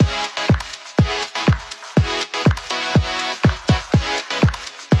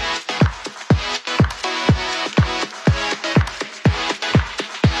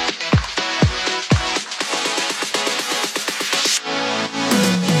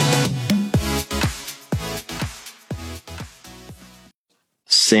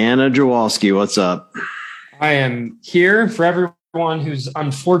Santa Jawalski, what's up? I am here for everyone who's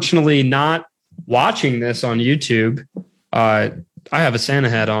unfortunately not watching this on YouTube. I have a Santa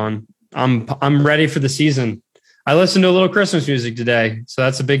hat on. I'm ready for the season. I listened to a little Christmas music today, so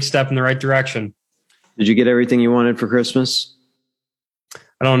that's a big step in the right direction. Did you get everything you wanted for Christmas?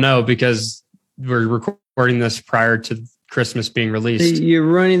 I don't know because we're recording this prior to Christmas being released. You're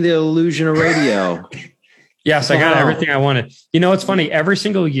running the illusion of radio. Yes, I got everything I wanted. You know, it's funny. Every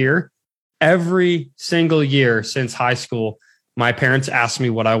single year since high school, my parents ask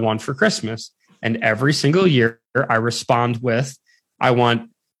me what I want for Christmas. And every single year I respond with, I want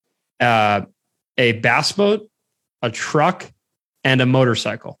a bass boat, a truck, and a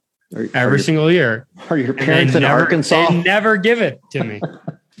motorcycle. Every single year. Are your parents in Arkansas? They never give it to me.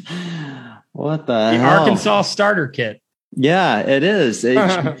 What the hell? Arkansas starter kit. Yeah, it is.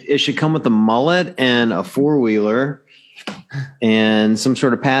 It should come with a mullet and a four-wheeler and some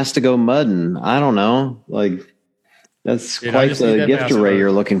sort of pass to go mudding. I don't know. Like, that's quite the gift array you're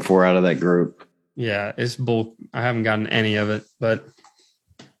looking for out of that group. Yeah, it's bull. I haven't gotten any of it, but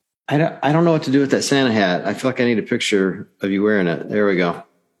I don't know what to do with that Santa hat. I feel like I need a picture of you wearing it. There we go.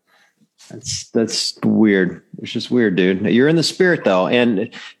 That's weird. It's just weird, dude. You're in the spirit though.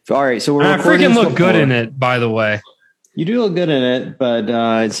 And all right, so I freaking look good in it, by the way. You do look good in it,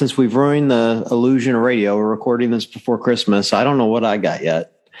 but since we've ruined the illusion of radio, we're recording this before Christmas. I don't know what I got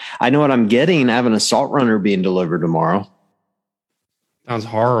yet. I know what I'm getting. I have an assault runner being delivered tomorrow. Sounds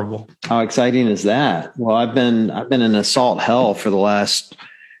horrible. How exciting is that? Well, I've been in assault hell for the last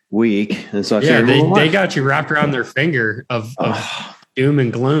week, and so I figured, they got you wrapped around their finger of doom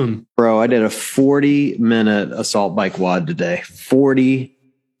and gloom. Bro, I did a 40-minute assault bike wad today. 40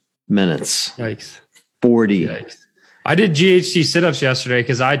 minutes. Yikes. 40. Yikes. I did GHD sit-ups yesterday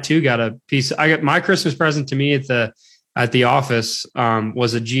because I too got a piece. I got my Christmas present to me at the office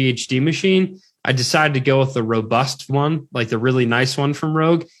was a GHD machine. I decided to go with the robust one, like the really nice one from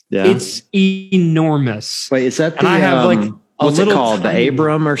Rogue. Yeah. It's enormous. Wait, is that the? And I have like what's it called? The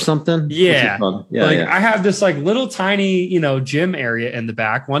Abram or something? Yeah. I have this like little tiny, gym area in the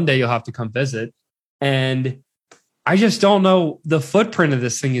back. One day you'll have to come visit. And I just don't know. The footprint of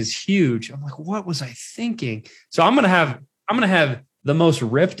this thing is huge. I'm like, what was I thinking? So I'm going to have the most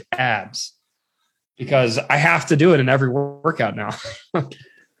ripped abs because I have to do it in every workout now.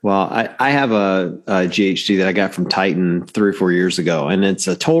 Well, I have a GHD that I got from Titan 3 or 4 years ago, and it's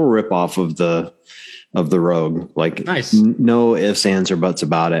a total ripoff of the Rogue. Like, nice. No ifs, ands, or buts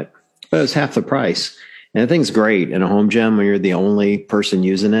about it. But it's half the price. And the thing's great. In a home gym, when you're the only person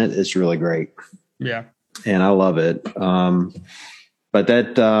using it, it's really great. Yeah. And I love it. But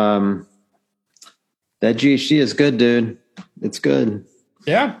that GHD is good, dude. It's good.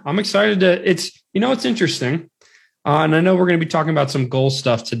 Yeah. I'm excited it's interesting. And I know we're going to be talking about some goal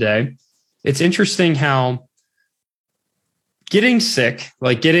stuff today. It's interesting how getting sick,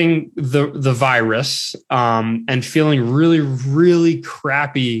 like getting the virus, and feeling really, really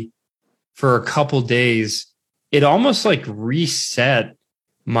crappy for a couple days, it almost like reset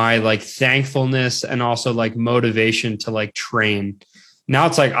my like thankfulness and also like motivation to like train. Now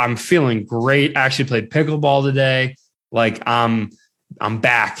it's like I'm feeling great. I actually played pickleball today. Like I'm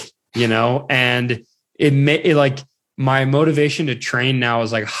back, and it like my motivation to train now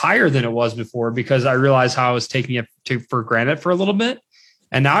is like higher than it was before because I realized how I was taking it for granted for a little bit.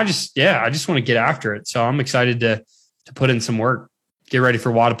 And now I just want to get after it. So I'm excited to put in some work, get ready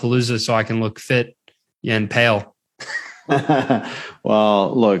for Wodapalooza so I can look fit and pale.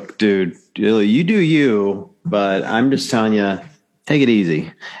 Well, look, dude, you do you, but I'm just telling you, take it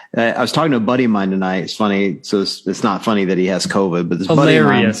easy. I was talking to a buddy of mine tonight. It's funny. So it's not funny that he has COVID, but this buddy of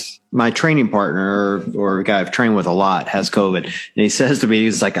mine, my training partner or a guy I've trained with a lot has COVID. And he says to me,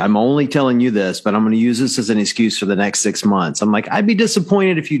 he's like, I'm only telling you this, but I'm going to use this as an excuse for the next 6 months. I'm like, I'd be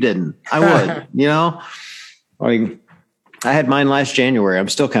disappointed if you didn't. I would, I mean, I had mine last January. I'm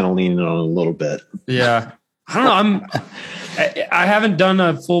still kind of leaning on it a little bit. Yeah. I don't know. I haven't done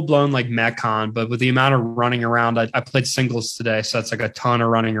a full blown like Metcon, but with the amount of running around, I played singles today. So that's like a ton of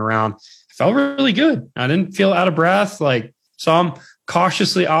running around. I felt really good. I didn't feel out of breath. So I'm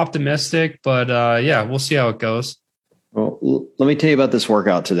cautiously optimistic, but yeah, we'll see how it goes. Well, let me tell you about this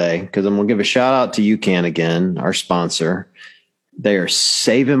workout today, because I'm going to give a shout out to UCAN again, our sponsor. They are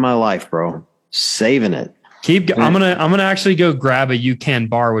saving my life, bro. Saving it. I'm gonna actually go grab a UCAN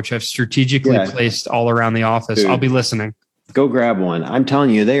bar, which I've strategically placed all around the office. Dude, I'll be listening. Go grab one. I'm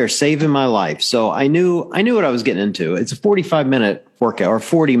telling you, they are saving my life. So I knew what I was getting into. It's a 45-minute workout or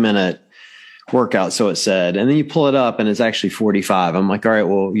 40-minute workout, so it said. And then you pull it up and it's actually 45. I'm like, all right,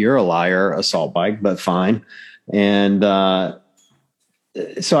 well, you're a liar, assault bike, but fine. And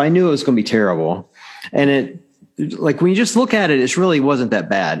so I knew it was going to be terrible. And it, like, when you just look at it, it really wasn't that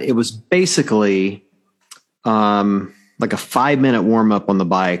bad. It was basically like a 5-minute warm up on the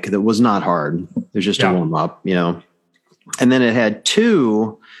bike that was not hard. It was just a warm up, you know. And then it had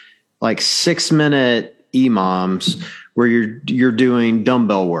 2 like 6-minute EMOMs where you're doing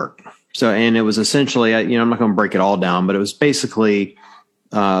dumbbell work. So, and it was essentially, you know, I'm not going to break it all down, but it was basically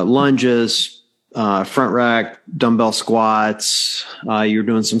lunges, front rack, dumbbell squats. You're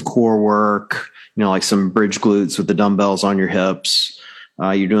doing some core work, you know, like some bridge glutes with the dumbbells on your hips.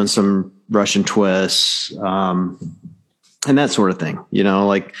 You're doing some Russian twists, and that sort of thing, you know,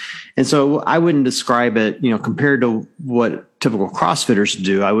 like, and so I wouldn't describe it, you know, compared to what typical CrossFitters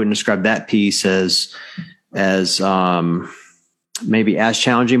do. I wouldn't describe that piece as maybe as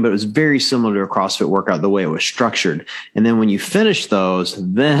challenging, but it was very similar to a CrossFit workout, the way it was structured. And then when you finish those,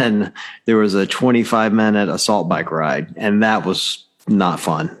 then there was a 25-minute assault bike ride. And that was not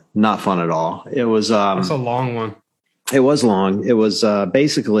fun at all. It was, that's a long one. It was long. It was,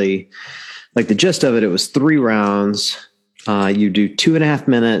 basically like the gist of it. It was 3 rounds. You do 2.5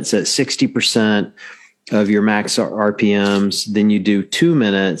 minutes at 60% of your max RPMs. Then you do 2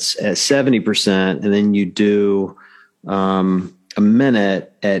 minutes at 70%. And then you do, a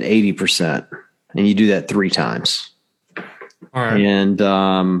minute at 80%, and you do that 3 times. All right.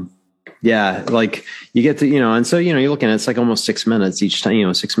 And, yeah, like you get to, you know, and so, you know, you're looking at, it's like almost 6 minutes each time, you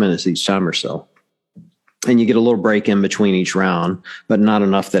know, 6 minutes each time or so. And you get a little break in between each round, but not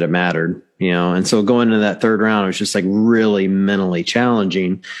enough that it mattered, you know? And so going into that 3rd round, it was just like really mentally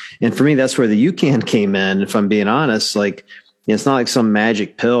challenging. And for me, that's where the UCAN came in. If I'm being honest, like, it's not like some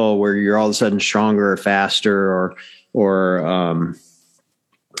magic pill where you're all of a sudden stronger or faster or,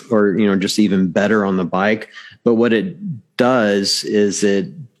 you know, just even better on the bike. But what it does is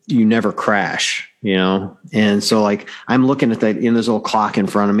you never crash, you know? And so like, I'm looking at that in this little clock in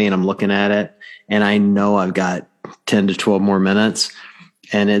front of me, and I'm looking at it, and I know I've got 10 to 12 more minutes,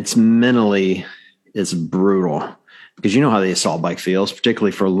 and it's brutal, because you know how the assault bike feels,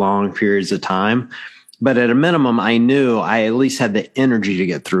 particularly for long periods of time. But at a minimum, I knew I at least had the energy to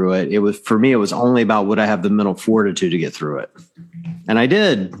get through it. It was, for me, it was only about, would I have the mental fortitude to get through it? And I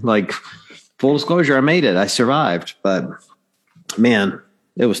did. Like, full disclosure, I made it. I survived. But man,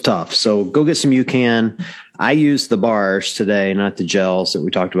 it was tough. So go get some UCAN. I used the bars today, not the gels that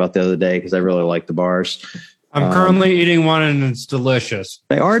we talked about the other day, because I really like the bars. I'm currently eating one, and it's delicious.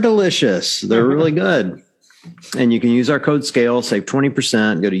 They are delicious. They're really good. And you can use our code SCALE, save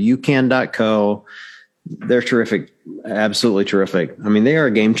 20%. Go to ucan.co. They're terrific. Absolutely terrific. I mean, they are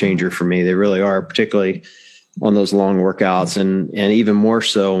a game changer for me. They really are, particularly on those long workouts, and even more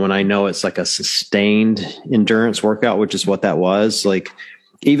so when I know it's like a sustained endurance workout, which is what that was. Like,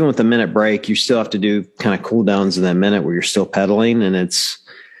 even with a minute break, you still have to do kind of cool downs in that minute where you're still pedaling. And it's,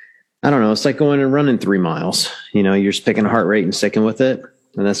 I don't know, it's like going and running 3 miles. You know, you're just picking a heart rate and sticking with it.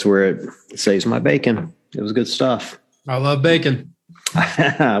 And that's where it saves my bacon. It was good stuff. I love bacon.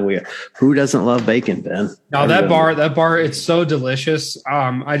 Who doesn't love bacon, Ben? No, that bar, it's so delicious.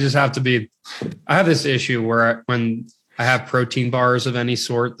 I just have to I have this issue where when I have protein bars of any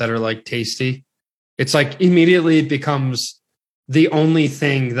sort that are like tasty, it's like immediately it becomes the only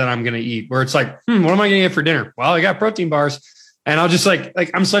thing that I'm going to eat, where it's like, what am I going to get for dinner? Well, I got protein bars, and I'll just like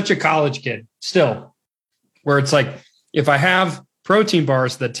I'm such a college kid still, where it's like, if I have protein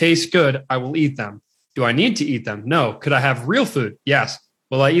bars that taste good, I will eat them. Do I need to eat them? No. Could I have real food? Yes.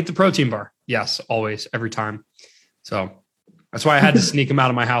 Will I eat the protein bar? Yes, always, every time. So that's why I had to sneak them out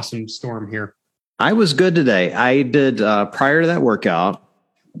of my house and store them here. I was good today. I did prior to that workout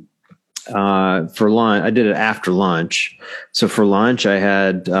for lunch. I did it after lunch. So for lunch, I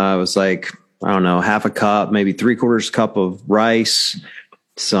had it was like, I don't know, half a cup, maybe 3/4 cup of rice,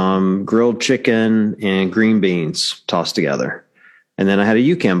 some grilled chicken, and green beans tossed together, and then I had a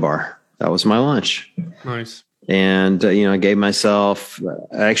UCAN bar. That was my lunch. Nice. And, you know, I gave myself,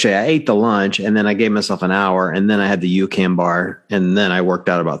 actually, I ate the lunch, and then I gave myself an hour, and then I had the UCAN bar, and then I worked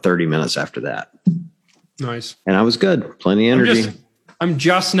out about 30 minutes after that. Nice. And I was good. Plenty of energy. I'm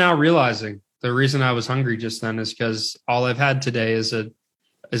just now realizing the reason I was hungry just then is because all I've had today is a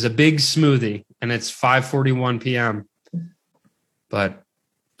big smoothie, and it's 5:41 p.m. But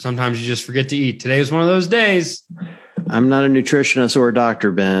sometimes you just forget to eat. Today was one of those days. I'm not a nutritionist or a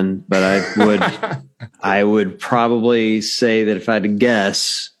doctor, Ben, but I would probably say that if I had to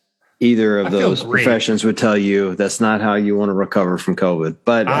guess, either of those professions would tell you that's not how you want to recover from COVID.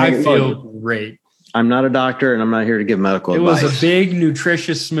 But I feel great. I'm not a doctor, and I'm not here to give medical advice. It was a big,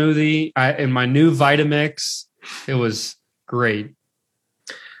 nutritious smoothie in my new Vitamix. It was great.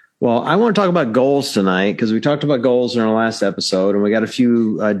 Well, I want to talk about goals tonight because we talked about goals in our last episode, and we got a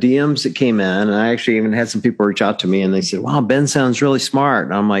few DMs that came in. And I actually even had some people reach out to me and they said, wow, Ben sounds really smart.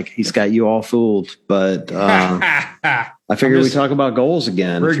 And I'm like, he's got you all fooled. But I figured we talk about goals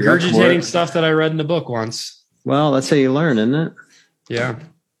again. Regurgitating stuff that I read in the book once. Well, that's how you learn, isn't it? Yeah.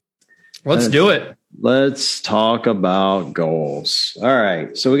 Let's do it. Let's talk about goals. All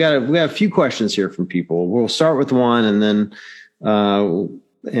right. So we got a few questions here from people. We'll start with one and then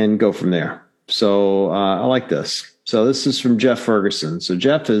and go from there. So I like this. So this is from Jeff Ferguson. So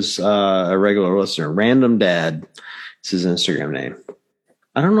Jeff is a regular listener. Random Dad. It's his Instagram name.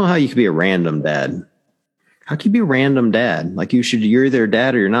 I don't know how you could be a random dad. How can you be a random dad? Like you're either a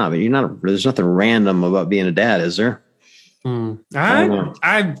dad or you're not, but you're not. There's nothing random about being a dad, is there?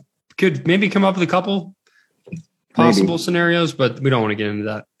 I could maybe come up with a couple possible scenarios, but we don't want to get into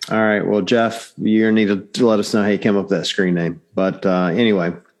that. All right. Well, Jeff, you need to let us know how you came up with that screen name. But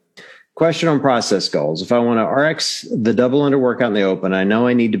anyway, question on process goals. If I want to RX the double under workout in the open, I know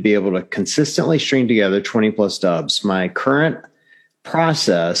I need to be able to consistently string together 20 plus dubs. My current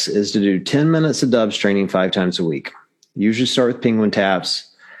process is to do 10 minutes of dubs training 5 times a week. Usually start with penguin taps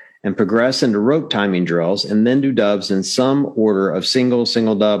and progress into rope timing drills and then do dubs in some order of single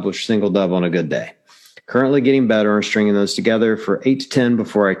dub with single dub on a good day. Currently getting better and stringing those together for 8 to 10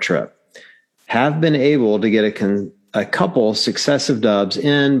 before I trip. Have been able to get a couple successive dubs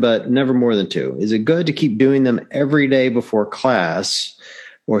in, but never more than 2. Is it good to keep doing them every day before class,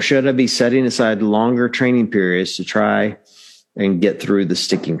 or should I be setting aside longer training periods to try and get through the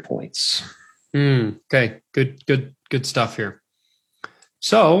sticking points? Okay, good stuff here.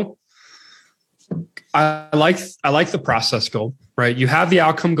 So I like the process goal, right? You have the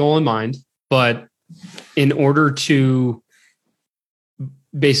outcome goal in mind, but in order to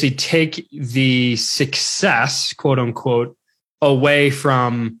basically take the success, quote unquote, away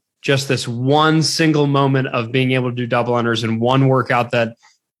from just this one single moment of being able to do double unders in one workout that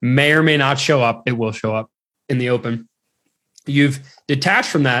may or may not show up, it will show up in the open. You've detached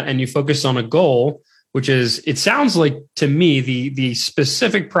from that and you focus on a goal, which is, it sounds like to me, the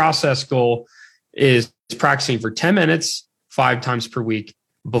specific process goal is practicing for 10 minutes, 5 times per week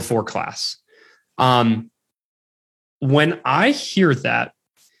before class. When I hear that,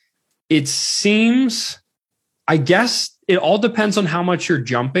 it seems, I guess it all depends on how much you're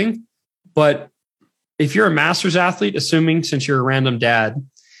jumping, but if you're a master's athlete, assuming since you're a random dad,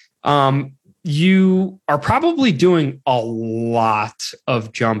 you are probably doing a lot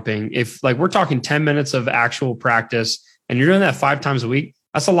of jumping. If like we're talking 10 minutes of actual practice and you're doing that 5 times a week,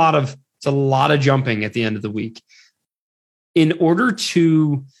 it's a lot of jumping at the end of the week. In order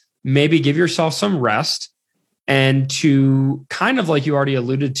to maybe give yourself some rest and to kind of like you already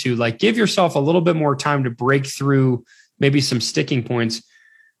alluded to, like give yourself a little bit more time to break through maybe some sticking points,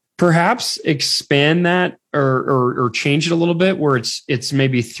 perhaps expand that or change it a little bit where it's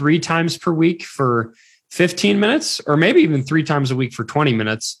maybe 3 times per week for 15 minutes or maybe even 3 times a week for 20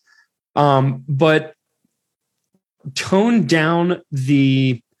 minutes. But tone down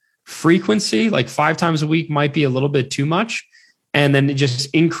the frequency, like 5 times a week might be a little bit too much. And then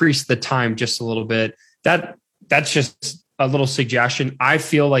just increase the time just a little bit. That's just a little suggestion. I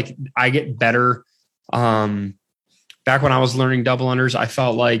feel like I get better. Back when I was learning double unders, I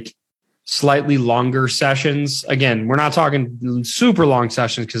felt like slightly longer sessions. Again, we're not talking super long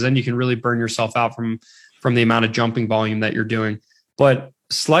sessions because then you can really burn yourself out from the amount of jumping volume that you're doing. But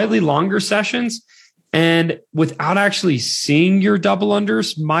slightly longer sessions and without actually seeing your double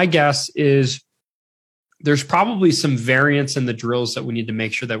unders, my guess is there's probably some variance in the drills that we need to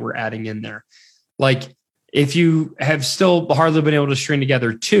make sure that we're adding in there. Like if you have still hardly been able to string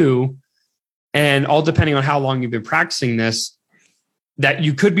together 2, and all depending on how long you've been practicing this, that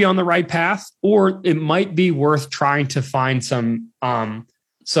you could be on the right path, or it might be worth trying to find some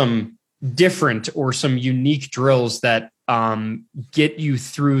different or some unique drills that get you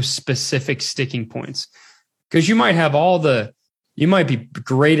through specific sticking points. Because you might have you might be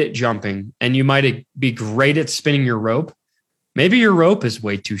great at jumping and you might be great at spinning your rope. Maybe your rope is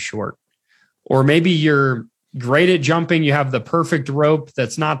way too short, or maybe you're great at jumping. You have the perfect rope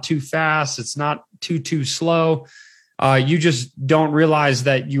that's not too fast. It's not too slow. You just don't realize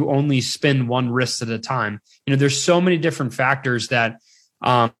that you only spin one wrist at a time. You know, there's so many different factors that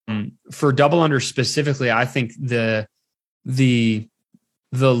for double under specifically, I think the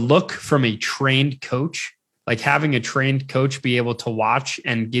look from a trained coach, like having a trained coach be able to watch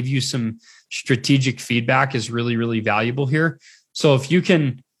and give you some strategic feedback is really, really valuable here. So if you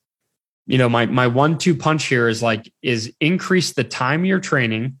can, you know, my 1-2 punch here is increase the time you're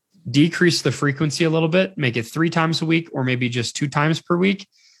training, decrease the frequency a little bit, make it 3 times a week, or maybe just 2 times per week.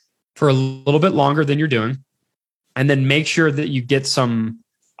 for a little bit longer than you're doing. And then make sure that you get some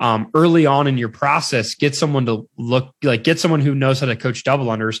early on in your process, get someone to get someone who knows how to coach double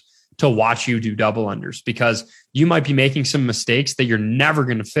unders to watch you do double unders, because you might be making some mistakes that you're never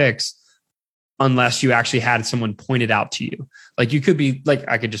going to fix unless you actually had someone point it out to you. Like you could be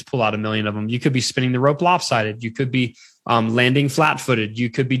I could just pull out a million of them. You could be spinning the rope lopsided. You could be landing flat footed. You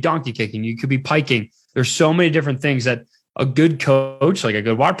could be donkey kicking. You could be piking. There's so many different things that a good coach, like a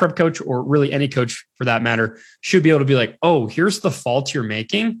good water prep coach, or really any coach for that matter, should be able to be like, oh, here's the fault you're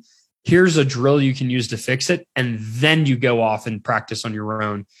making. Here's a drill you can use to fix it. And then you go off and practice on your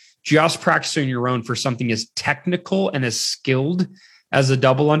own. Just practicing your own for something as technical and as skilled as a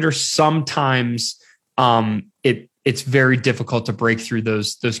double under, sometimes it's very difficult to break through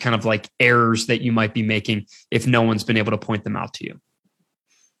those kind of like errors that you might be making if no one's been able to point them out to you.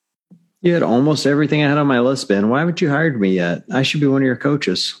 You had almost everything I had on my list, Ben. Why haven't you hired me yet? I should be one of your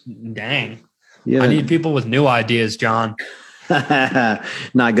coaches. Dang. I need people with new ideas, John.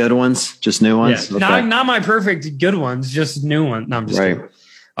 Not good ones, just new ones. Yeah. Okay. Not my perfect good ones, just new ones. No, I'm just kidding.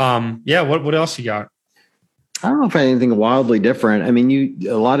 What else you got? I don't know if I had anything wildly different. I mean,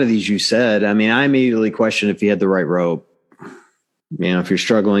 a lot of these you said. I mean, I immediately questioned if you had the right rope. You know, if you're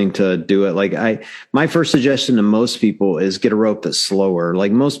struggling to do it, my first suggestion to most people is get a rope that's slower.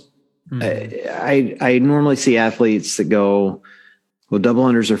 Like most, I normally see athletes that go, well, double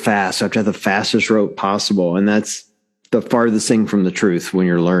unders are fast, so I have to have the fastest rope possible, and that's the farthest thing from the truth when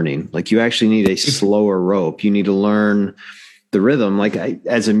you're learning. Like you actually need a slower rope. You need to learn the rhythm. Like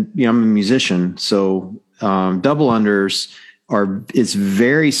I'm a musician, so double unders it's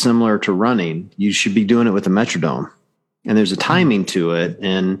very similar to running. You should be doing it with a metronome, and there's a timing to it.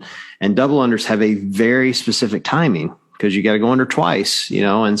 And double unders have a very specific timing because you got to go under twice,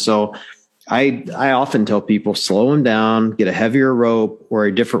 and so I often tell people, slow them down, get a heavier rope or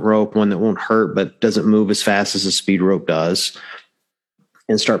a different rope, one that won't hurt but doesn't move as fast as a speed rope does,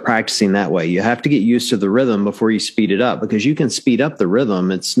 and start practicing that way. You have to get used to the rhythm before you speed it up, because you can speed up the rhythm.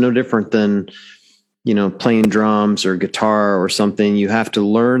 It's no different than, playing drums or guitar or something. You have to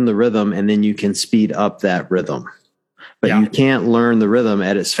learn the rhythm and then you can speed up that rhythm. But you can't learn the rhythm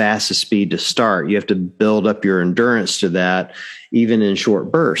at its fastest speed to start. You have to build up your endurance to that, even in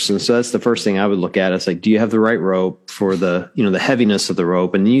short bursts. And so that's the first thing I would look at. It's like, do you have the right rope for the heaviness of the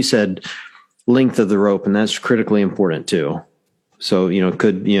rope? And you said length of the rope, and that's critically important too. So, you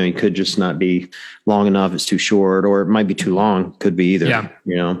could just not be long enough. It's too short, or it might be too long. Could be either.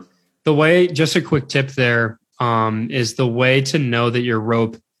 Yeah. The way, just a quick tip there, is the way to know that your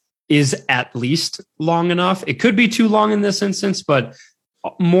rope is at least long enough. It could be too long in this instance, but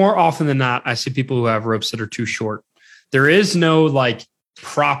more often than not, I see people who have ropes that are too short. There is no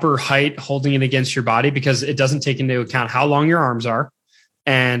proper height holding it against your body, because it doesn't take into account how long your arms are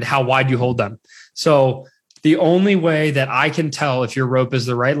and how wide you hold them. So the only way that I can tell if your rope is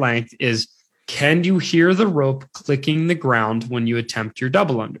the right length is, can you hear the rope clicking the ground when you attempt your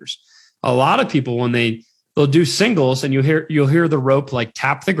double unders? A lot of people, when they'll do singles and you'll hear the rope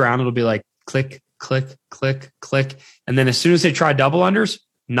tap the ground. It'll be like click, click, click, click. And then as soon as they try double unders,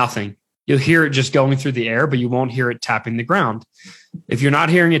 nothing. You'll hear it just going through the air, but you won't hear it tapping the ground. If you're not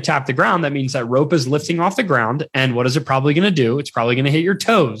hearing it tap the ground, that means that rope is lifting off the ground. And what is it probably going to do? It's probably going to hit your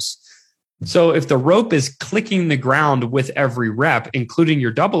toes. So if the rope is clicking the ground with every rep, including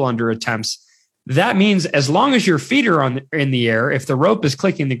your double under attempts, that means as long as your feet are in the air, if the rope is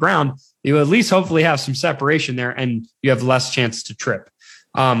clicking the ground, you at least hopefully have some separation there and you have less chance to trip.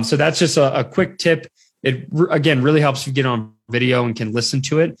 So that's just a quick tip. It again really helps you get on video and can listen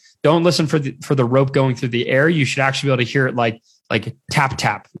to it. Don't listen for the rope going through the air. You should actually be able to hear it like tap,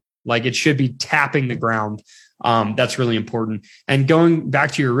 tap, like it should be tapping the ground. That's really important. And going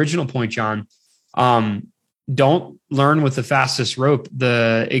back to your original point, John, don't learn with the fastest rope.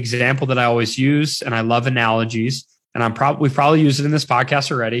 The example that I always use, and I love analogies, and we've probably used it in this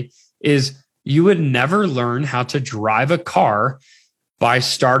podcast already, is you would never learn how to drive a car by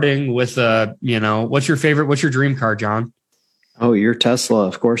starting with what's your dream car, John? Oh, your Tesla,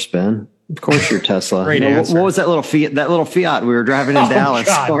 of course, Ben. Of course, your Tesla. Great answer. What was that little Fiat we were driving in Dallas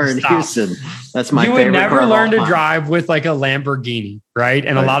or in Houston? That's my favorite. You would never learn to drive with a Lamborghini, right?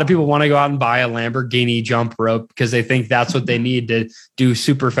 And a lot of people want to go out and buy a Lamborghini jump rope because they think that's what they need to do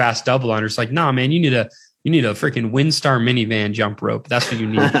super fast double unders. It's like, nah, man, you need a freaking Windstar minivan jump rope. That's what you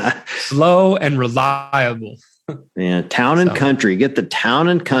need. Slow and reliable. Yeah, town and country. Get the town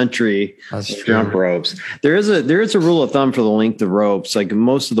and country jump ropes. There is a rule of thumb for the length of ropes. Like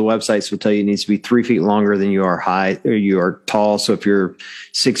most of the websites will tell you it needs to be 3 feet longer than you are high or you are tall. So if you're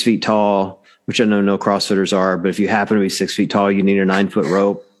 6 feet tall, which I know no CrossFitters are, but if you happen to be 6 feet tall, you need a 9 foot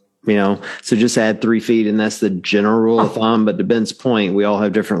rope. So just add 3 feet, and that's the general rule of thumb. But to Ben's point, we all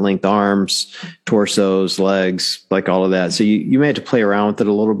have different length arms, torsos, legs, like all of that. So you may have to play around with it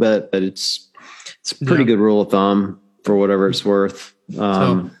a little bit, but it's a pretty good rule of thumb for whatever it's worth.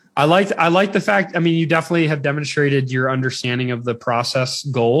 So I like the fact, you definitely have demonstrated your understanding of the process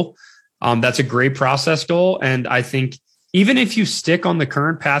goal. That's a great process goal. And I think even if you stick on the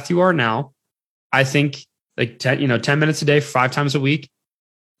current path you are now, I think like 10 minutes a day, 5 times a week,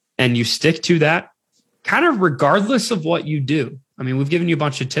 and you stick to that kind of regardless of what you do. We've given you a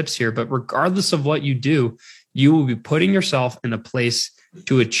bunch of tips here, but regardless of what you do, you will be putting yourself in a place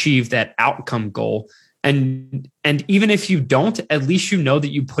to achieve that outcome goal. And even if you don't, at least you know that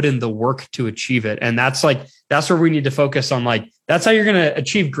you put in the work to achieve it. And that's where we need to focus on. Like, that's how you're going to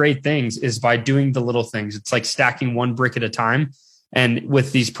achieve great things, is by doing the little things. It's like stacking one brick at a time. And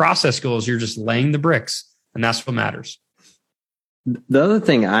with these process goals, you're just laying the bricks, and that's what matters. The other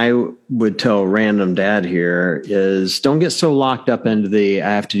thing I would tell random dad here is don't get so locked up into I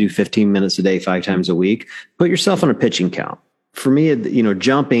have to do 15 minutes a day, 5 times a week. Put yourself on a pitching count. For me,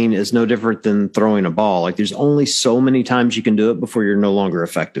 jumping is no different than throwing a ball. Like, there's only so many times you can do it before you're no longer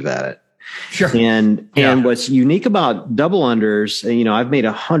effective at it. Sure. And what's unique about double unders, I've made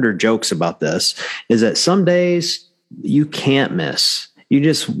 100 jokes about this, is that some days you can't miss. You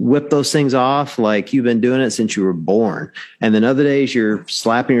just whip those things off like you've been doing it since you were born. And then other days you're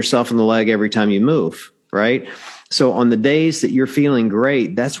slapping yourself in the leg every time you move, right? So on the days that you're feeling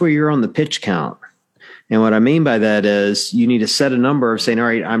great, that's where you're on the pitch count. And what I mean by that is you need to set a number of saying, all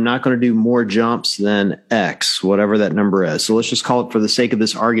right, I'm not going to do more jumps than X, whatever that number is. So let's just call it, for the sake of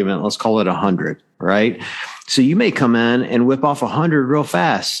this argument, let's call it 100, right? So you may come in and whip off 100 real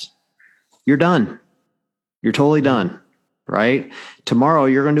fast. You're done. You're totally done, right? Tomorrow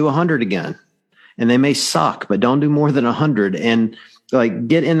you're going to do 100 again, and they may suck, but don't do more than 100, and like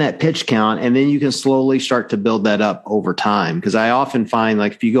get in that pitch count. And then you can slowly start to build that up over time. Cause I often find,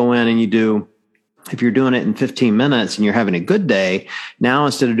 like, if you go in and if you're doing it in 15 minutes and you're having a good day, now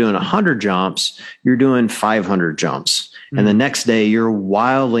instead of doing 100 jumps, you're doing 500 jumps. Mm-hmm. And the next day you're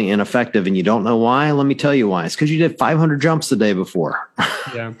wildly ineffective, and you don't know why. Let me tell you why. It's because you did 500 jumps the day before.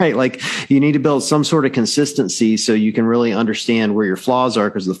 Yeah. Right. Like, you need to build some sort of consistency so you can really understand where your flaws are,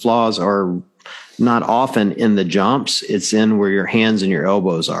 because the flaws are not often in the jumps. It's in where your hands and your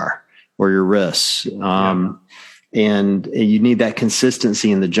elbows are, or your wrists. And you need that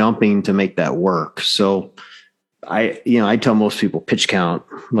consistency in the jumping to make that work. So I tell most people pitch count,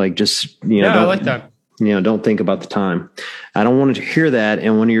 like, just, I like that. Don't think about the time. I don't want to hear that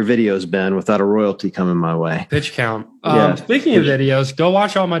in one of your videos, Ben, without a royalty coming my way. Pitch count. Speaking of videos, go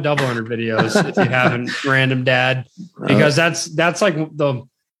watch all my double under videos if you haven't, random dad, because that's like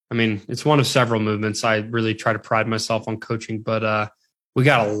it's one of several movements I really try to pride myself on coaching, but, we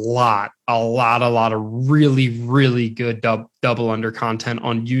got a lot of really, really good double under content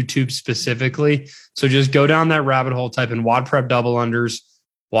on YouTube specifically. So just go down that rabbit hole, type in WOD Prep double unders,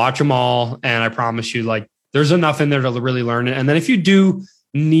 watch them all. And I promise you, like, there's enough in there to really learn it. And then if you do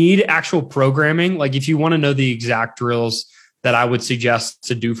need actual programming, like if you want to know the exact drills that I would suggest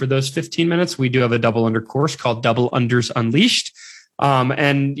to do for those 15 minutes, we do have a double under course called Double Unders Unleashed.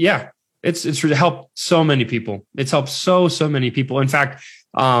 It's helped so many people. It's helped so many people. In fact,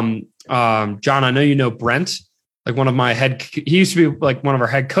 John, I know you know Brent, like he used to be like one of our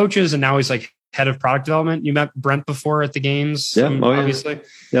head coaches, and now he's like head of product development. You met Brent before at the games, obviously.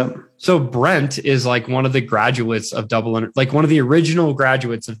 Yeah. So Brent is like one of the graduates of double under, like one of the original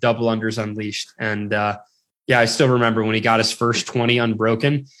graduates of Double Unders Unleashed. And I still remember when he got his first 20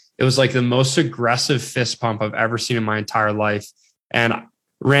 unbroken. It was like the most aggressive fist pump I've ever seen in my entire life. And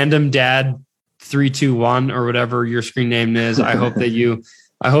random dad 321 or whatever your screen name is. I hope that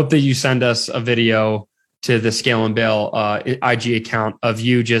you send us a video to the Scale and Bale IG account of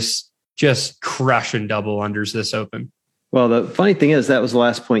you just crushing double unders this open. Well, the funny thing is that was the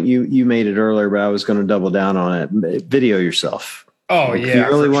last point you made it earlier, but I was going to double down on it. Video yourself. Oh, like, yeah.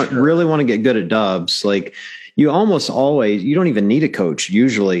 You really want to get good at dubs. Like, you don't even need a coach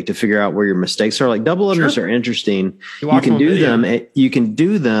usually to figure out where your mistakes are. Like, double unders are interesting. You can do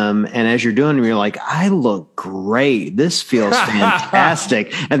them. And as you're doing them, you're like, I look great. This feels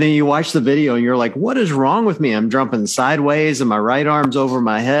fantastic. And then you watch the video and you're like, what is wrong with me? I'm jumping sideways and my right arm's over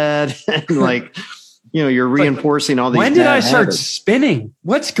my head. And like, you're reinforcing all these. When did I start spinning?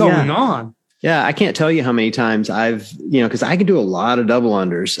 What's going on? Yeah, I can't tell you how many times I've, because I can do a lot of double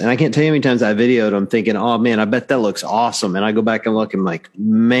unders, and I can't tell you how many times I videoed them thinking, oh man, I bet that looks awesome. And I go back and look and I'm like,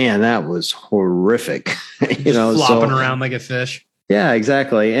 man, that was horrific. Flopping around like a fish. Yeah,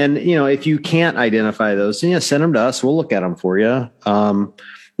 exactly. And, if you can't identify those, then send them to us. We'll look at them for you.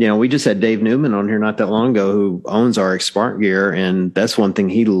 We just had Dave Newman on here not that long ago who owns RX Smart Gear. And that's one thing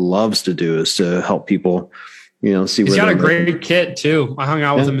he loves to do is to help people, see. He's got a great kit too. I hung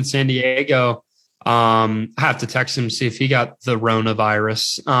out with him in San Diego. I have to text him, see if he got the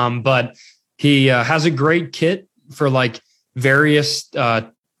Ronavirus. But he has a great kit for like various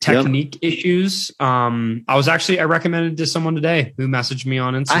technique issues. I recommended to someone today who messaged me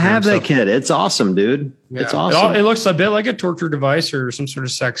on Instagram. I have that kit. It's awesome, dude. Yeah. It's awesome. It looks a bit like a torture device or some sort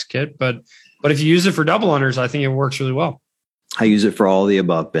of sex kit, but if you use it for double unders, I think it works really well. I use it for all the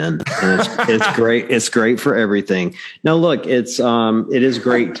above, Ben. And it's great. It's great for everything. Now, look, it is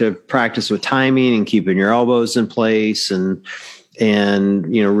great to practice with timing and keeping your elbows in place and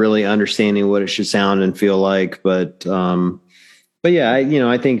really understanding what it should sound and feel like. But yeah,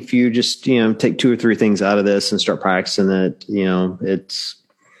 I think if you just, take 2 or 3 things out of this and start practicing it, it's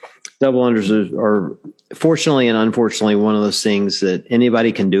double unders are fortunately and unfortunately one of those things that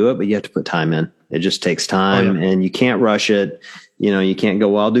anybody can do it, but you have to put time in. It just takes time and you can't rush it. You can't go,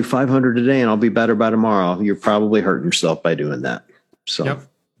 well, I'll do 500 today and I'll be better by tomorrow. You're probably hurting yourself by doing that. So,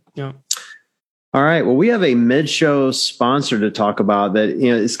 Yep. All right. Well, we have a mid-show sponsor to talk about that.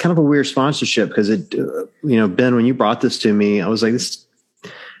 It's kind of a weird sponsorship because Ben, when you brought this to me, I was like, this,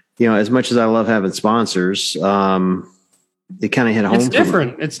 as much as I love having sponsors, it kind of hit home. It's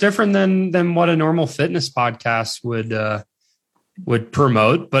different. It's different than what a normal fitness podcast would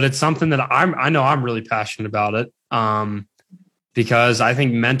promote, but it's something that I know I'm really passionate about it. Because I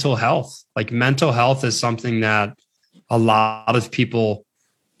think mental health is something that a lot of people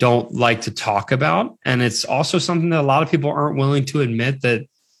don't like to talk about. And it's also something that a lot of people aren't willing to admit that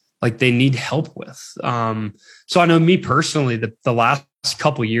like they need help with. So I know me personally, the last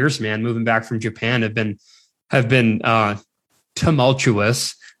couple of years, man, moving back from Japan have been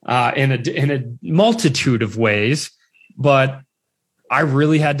tumultuous in a multitude of ways, but I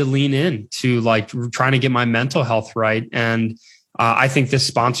really had to lean in to like trying to get my mental health right. And I think this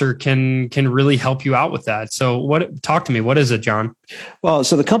sponsor can really help you out with that. So talk to me. What is it, John? Well,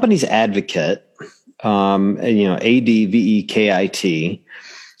 so the company's Advocate, ADVEKIT.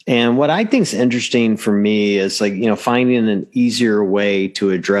 And what I think is interesting for me is like, finding an easier way to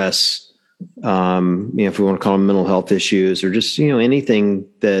address, if we want to call them mental health issues or just, anything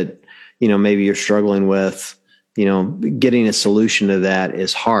that, maybe you're struggling with, getting a solution to that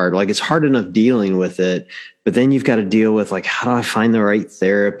is hard. Like it's hard enough dealing with it, but then you've got to deal with like, how do I find the right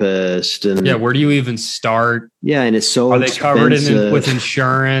therapist? And where do you even start? Yeah. And it's so Are expensive. They covered with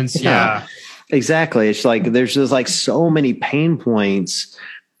insurance? Yeah, exactly. It's like, there's just like so many pain points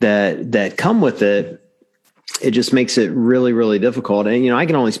that come with it. It just makes it really, really difficult. And, I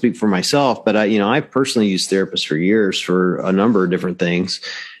can only speak for myself, but I personally used therapists for years for a number of different things.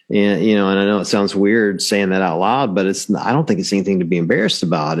 And, and I know it sounds weird saying that out loud, but I don't think it's anything to be embarrassed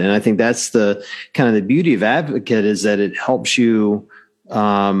about. And I think that's the kind of the beauty of Advocate is that it helps you,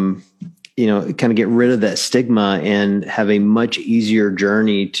 kind of get rid of that stigma and have a much easier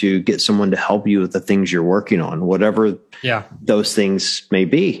journey to get someone to help you with the things you're working on, whatever those things may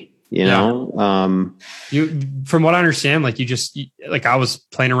be, from what I understand, like I was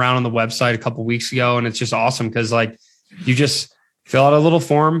playing around on the website a couple of weeks ago and it's just awesome. Cause like you just fill out a little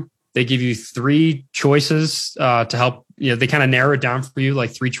form. They give you 3 choices to help. They kind of narrow it down for you, like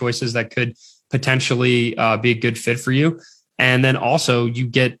 3 choices that could potentially be a good fit for you. And then also you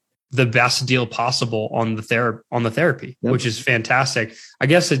get the best deal possible on the therapy, which is fantastic. I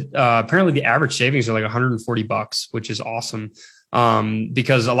guess apparently the average savings are like $140, which is awesome.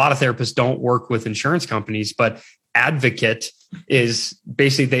 Because a lot of therapists don't work with insurance companies, but Advocate is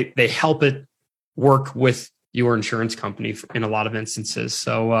basically they help it work with your insurance company in a lot of instances.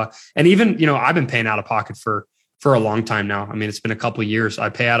 So, and even, I've been paying out of pocket for a long time now. I mean, it's been a couple of years. I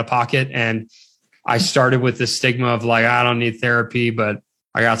pay out of pocket and I started with this stigma of like, I don't need therapy, but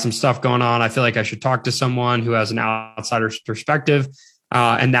I got some stuff going on. I feel like I should talk to someone who has an outsider's perspective.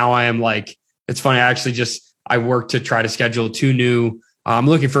 And now I am like, it's funny. I work to try to schedule 2 new, I'm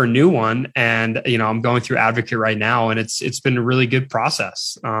looking for a new one and, I'm going through Advocate right now and it's been a really good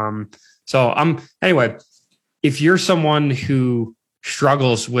process. Anyway, if you're someone who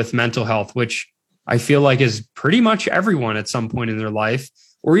struggles with mental health, which I feel like is pretty much everyone at some point in their life,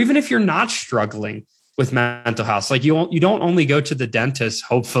 or even if you're not struggling with mental health, like you don't only go to the dentist,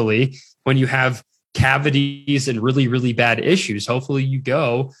 hopefully, when you have cavities and really, really bad issues. Hopefully you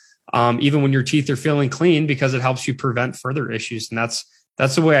go even when your teeth are feeling clean because it helps you prevent further issues. And that's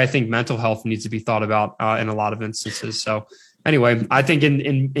the way I think mental health needs to be thought about in a lot of instances. So anyway, I think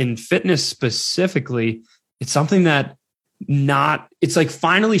in fitness specifically, it's something that it's like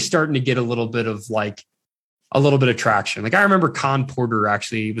finally starting to get a little bit of traction. Like I remember Con Porter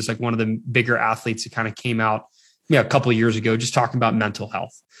actually was like one of the bigger athletes that kind of came out a couple of years ago, just talking about mental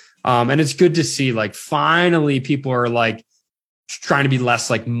health. And it's good to see like finally people are like trying to be less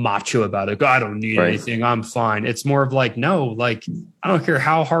like macho about it. I don't need anything. I'm fine. It's more of like, no, like I don't care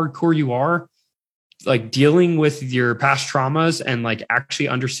how hardcore you are, like dealing with your past traumas and like actually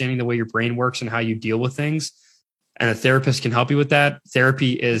understanding the way your brain works and how you deal with things. And a therapist can help you with that.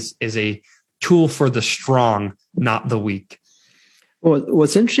 Therapy is a tool for the strong, not the weak. Well,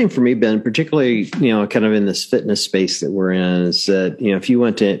 what's interesting for me, Ben, particularly, kind of in this fitness space that we're in, is that, if you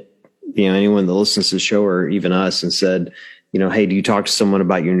went to, anyone that listens to the show or even us and said, hey, do you talk to someone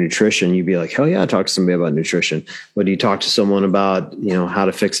about your nutrition? You'd be like, hell yeah, I talk to somebody about nutrition. But do you talk to someone about, how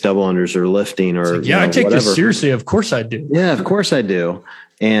to fix double unders or lifting or, like, I take this seriously. Of course I do. Yeah, of course I do.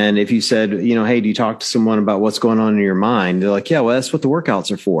 And if you said, hey, do you talk to someone about what's going on in your mind? They're like, yeah, well, that's what the workouts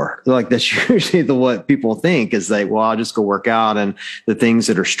are for. They're like, that's usually what people think is like, well, I'll just go work out and the things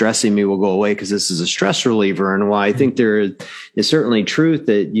that are stressing me will go away because this is a stress reliever. And while I think there is certainly truth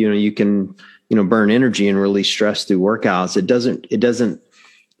that, you can, burn energy and release stress through workouts, it doesn't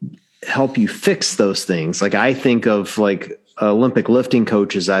help you fix those things. Like I think of like Olympic lifting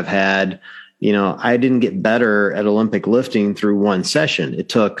coaches I've had. I didn't get better at Olympic lifting through one session. It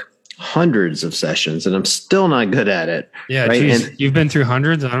took hundreds of sessions and I'm still not good at it. Yeah. Right? And you've been through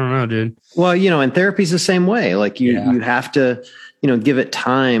hundreds. I don't know, dude. Well, and therapy's the same way. Like you have to, give it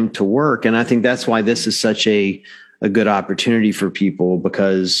time to work. And I think that's why this is such a good opportunity for people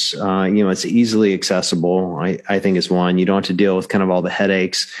because, it's easily accessible. I think is one, you don't have to deal with kind of all the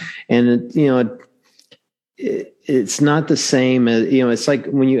headaches and, it's not the same as, it's like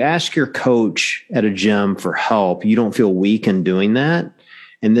when you ask your coach at a gym for help, you don't feel weak in doing that.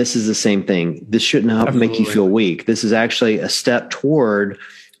 And this is the same thing. This shouldn't help make you feel weak. This is actually a step toward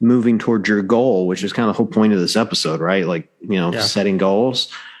moving towards your goal, which is kind of the whole point of this episode, right? Like, setting goals.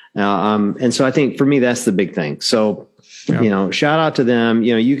 And so I think for me, that's the big thing. So, shout out to them.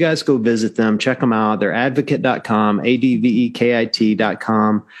 You guys go visit them, check them out. They're advocate.com,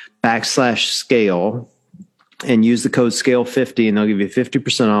 advekit.com/scale. And use the code SCALE50 and they'll give you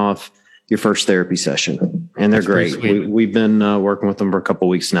 50% off your first therapy session. And they're great. We've been working with them for a couple of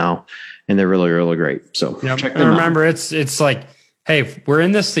weeks now and they're really, really great. So check them out. Remember, it's like, hey, we're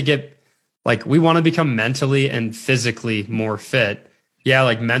in this to get like, we want to become mentally and physically more fit. Yeah.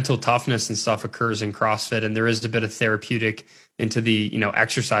 Like mental toughness and stuff occurs in CrossFit and there is a bit of therapeutic into the,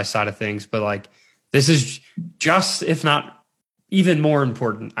 exercise side of things. But like, this is just, if not even more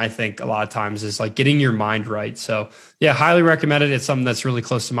important, I think a lot of times is like getting your mind right. So yeah, highly recommend it. It's something that's really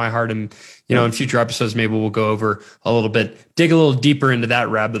close to my heart. And, in future episodes, maybe we'll go over a little bit, dig a little deeper into that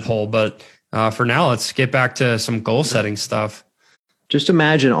rabbit hole. But for now, let's get back to some goal setting stuff. Just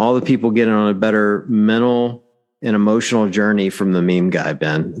imagine all the people getting on a better mental and emotional journey from the meme guy,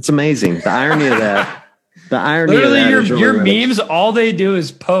 Ben. It's amazing. The irony of that. The irony Literally, of that your memes, all they do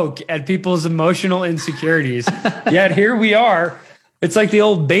is poke at people's emotional insecurities. Yet here we are. It's like the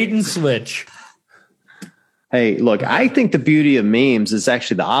old bait and switch. Hey, look, I think the beauty of memes is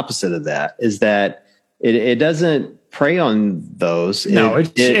actually the opposite of that, is that it doesn't prey on those. No,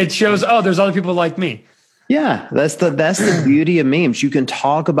 it shows, there's other people like me. Yeah, that's the beauty of memes. You can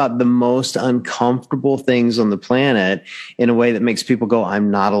talk about the most uncomfortable things on the planet in a way that makes people go,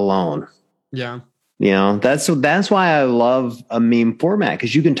 I'm not alone. Yeah. That's why I love a meme format,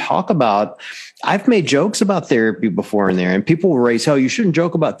 because you can talk about, I've made jokes about therapy before in there and people will raise hell, you shouldn't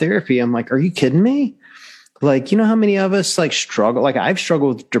joke about therapy. I'm like, are you kidding me? Like, how many of us like struggle? Like I've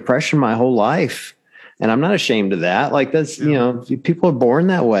struggled with depression my whole life and I'm not ashamed of that. Like that's, people are born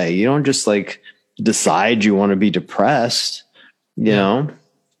that way. You don't just like decide you want to be depressed, know?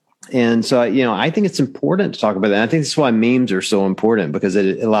 And so, I think it's important to talk about that. I think that's why memes are so important, because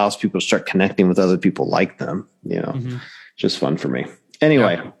it allows people to start connecting with other people like them, just fun for me.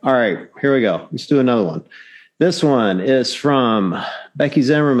 Anyway. All right, here we go. Let's do another one. This one is from Becky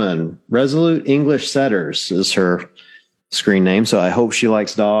Zimmerman. Resolute English Setters is her screen name. So I hope she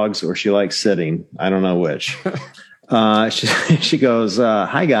likes dogs or she likes sitting. I don't know which. She goes,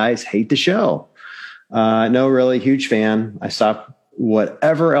 hi guys, hate the show. No, really huge fan. I stopped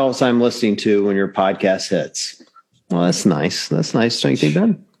whatever else I'm listening to when your podcast hits. Well, that's nice. That's nice. Don't you think,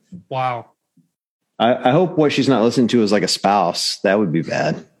 Ben? Wow. I hope what she's not listening to is like a spouse. That would be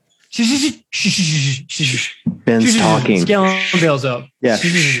bad. Ben's talking. Scaling bills up. Yeah.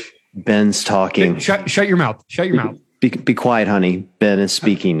 Ben's talking. Shut your mouth. Shut your mouth. Be quiet, honey. Ben is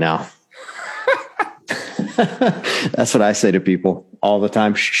speaking now. That's what I say to people all the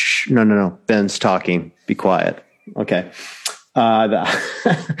time. Shh. No. Ben's talking. Be quiet. Okay. The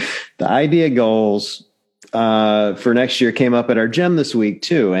idea goals for next year came up at our gym this week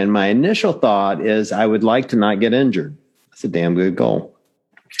too. And my initial thought is I would like to not get injured. That's a damn good goal.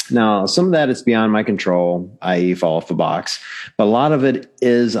 Now, some of that is beyond my control, i.e. fall off the box, but a lot of it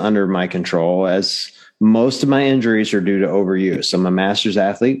is under my control, as most of my injuries are due to overuse. I'm a master's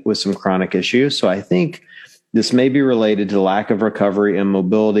athlete with some chronic issues. So I think this may be related to lack of recovery and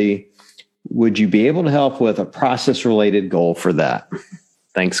mobility. Would you be able to help with a process related goal for that?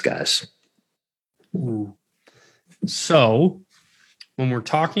 Thanks, guys. Ooh. So when we're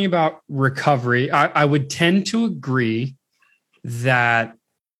talking about recovery, I would tend to agree that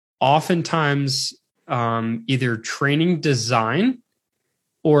oftentimes either training design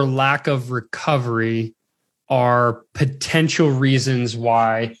or lack of recovery are potential reasons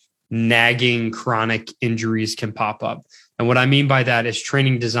why nagging chronic injuries can pop up. And what I mean by that is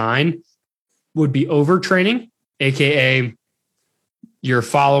training design would be overtraining, aka you're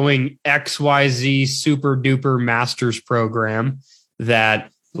following XYZ super duper master's program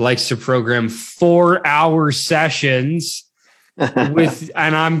that likes to program 4-hour sessions with,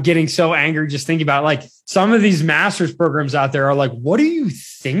 and I'm getting so angry just thinking about it. Like some of these master's programs out there are like, what are you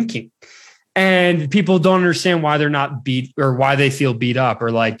thinking? And people don't understand why they're not beat or why they feel beat up,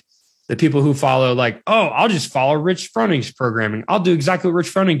 or like the people who follow like, oh, I'll just follow Rich Froening's programming. I'll do exactly what Rich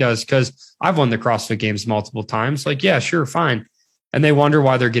Froening does because I've won the CrossFit Games multiple times. Like, yeah, sure, fine. And they wonder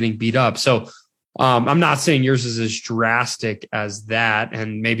why they're getting beat up. So I'm not saying yours is as drastic as that.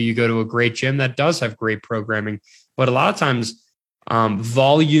 And maybe you go to a great gym that does have great programming, but a lot of times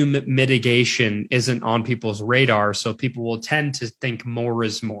volume mitigation isn't on people's radar. So people will tend to think more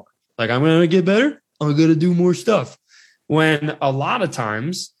is more. Like, I'm going to get better. I'm going to do more stuff. When a lot of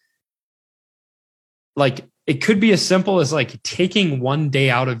times, like, it could be as simple as like taking one day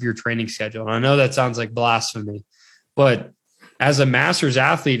out of your training schedule. And I know that sounds like blasphemy, but as a master's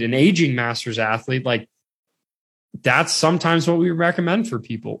athlete, an aging master's athlete, like that's sometimes what we recommend for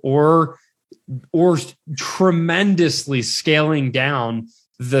people, or tremendously scaling down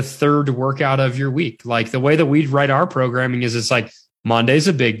the third workout of your week. Like the way that we write our programming is it's like Monday's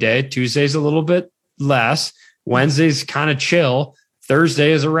a big day, Tuesday's a little bit less, Wednesday's kind of chill,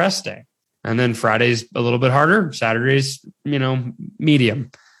 Thursday is a rest day. And then Friday's a little bit harder, Saturday's, medium,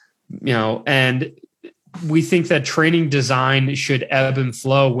 and we think that training design should ebb and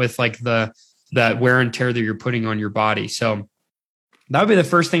flow with like that wear and tear that you're putting on your body. So that would be the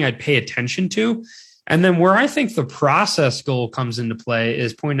first thing I'd pay attention to. And then where I think the process goal comes into play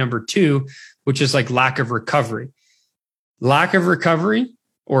is point number 2, which is like lack of recovery. Lack of recovery,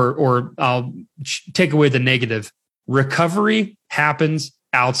 or I'll take away the negative. Recovery happens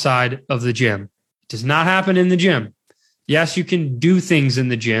outside of the gym. It does not happen in the gym. Yes, you can do things in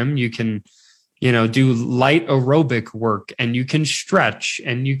the gym. You can, do light aerobic work, and you can stretch,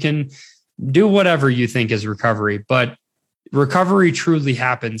 and you can do whatever you think is recovery. But recovery truly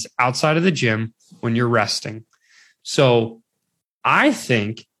happens outside of the gym when you're resting. So I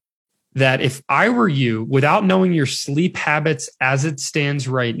think that if I were you, without knowing your sleep habits as it stands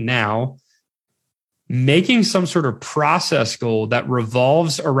right now, making some sort of process goal that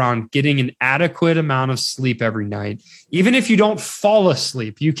revolves around getting an adequate amount of sleep every night, even if you don't fall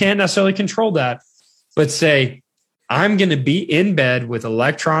asleep, you can't necessarily control that, but say, I'm going to be in bed with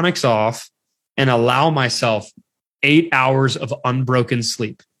electronics off and allow myself 8 hours of unbroken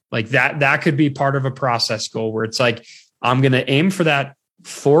sleep. Like that could be part of a process goal where it's like, I'm going to aim for that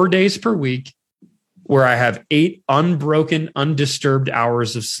 4 days per week where I have 8 unbroken, undisturbed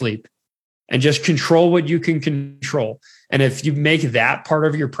hours of sleep, and just control what you can control. And if you make that part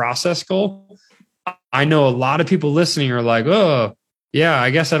of your process goal, I know a lot of people listening are like, oh yeah, I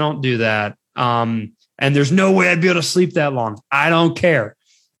guess I don't do that. And there's no way I'd be able to sleep that long. I don't care.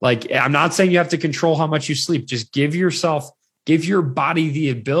 Like, I'm not saying you have to control how much you sleep. Just give your body the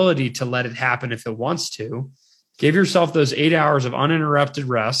ability to let it happen if it wants to. Give yourself those 8 hours of uninterrupted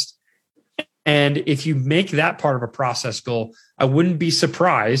rest. And if you make that part of a process goal, I wouldn't be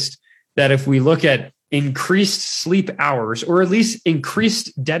surprised that if we look at increased sleep hours, or at least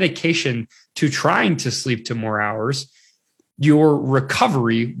increased dedication to trying to sleep to more hours, your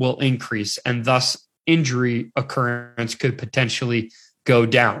recovery will increase, and thus injury occurrence could potentially go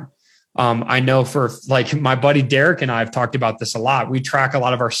down. I know for like my buddy Derek and I have talked about this a lot. We track a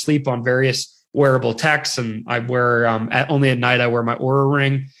lot of our sleep on various wearable techs, and I wear only at night I wear my Oura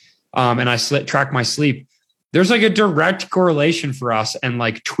ring, and I track my sleep. There's like a direct correlation for us, and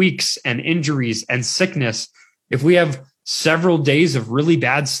like tweaks and injuries and sickness. If we have several days of really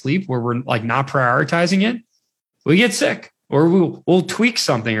bad sleep where we're like not prioritizing it, we get sick, or we'll tweak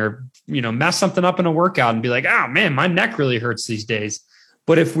something or mess something up in a workout and be like, oh man, my neck really hurts these days.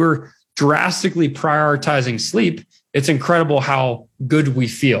 But if we're drastically prioritizing sleep, it's incredible how good we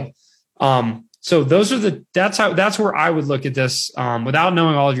feel. So that's where I would look at this, without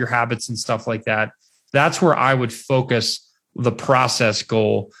knowing all of your habits and stuff like that. That's where I would focus. The process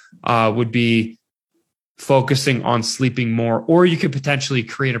goal would be focusing on sleeping more, or you could potentially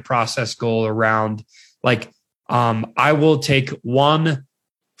create a process goal around like, I will take one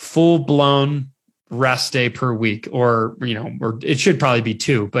full blown rest day per week, or it should probably be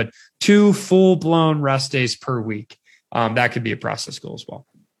two, but 2 full blown rest days per week. That could be a process goal as well.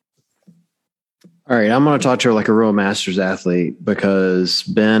 All right. I'm going to talk to her like a real master's athlete, because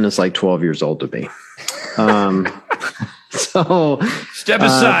Ben is like 12 years old to me. So step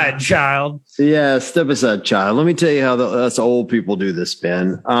aside, child. Yeah. Step aside, child. Let me tell you how us old people do this,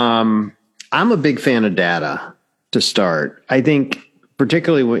 Ben. I'm a big fan of data to start. I think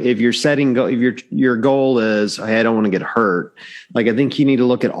particularly if you're setting if your goal is, hey, I don't want to get hurt. Like, I think you need to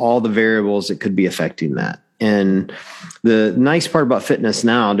look at all the variables that could be affecting that. And the nice part about fitness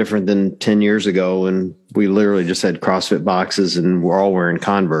now, different than 10 years ago when we literally just had CrossFit boxes and we're all wearing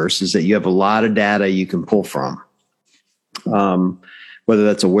Converse, is that you have a lot of data you can pull from. Whether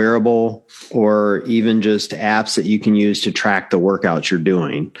that's a wearable or even just apps that you can use to track the workouts you're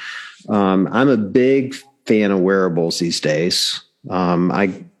doing. I'm a big fan of wearables these days.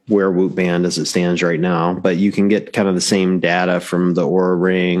 I wear Whoop Band as it stands right now, but you can get kind of the same data from the Oura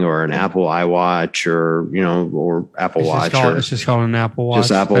Ring or an Apple iWatch or Apple Watch. It's just called an Apple Watch.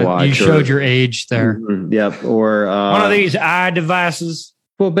 Just Apple Watch. You showed your age there. Yep. Or one of these devices.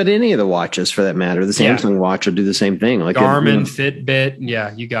 Well, but any of the watches for that matter, the Samsung watch will do the same thing. Like Garmin, Fitbit.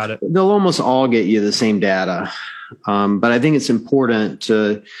 Yeah, you got it. They'll almost all get you the same data. But I think it's important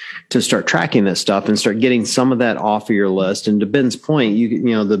to start tracking that stuff and start getting some of that off of your list. And to Ben's point,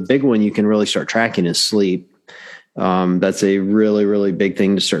 the big one you can really start tracking is sleep. That's a really, really big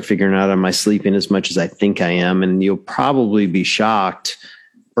thing to start figuring out. Am I sleeping as much as I think I am? And you'll probably be shocked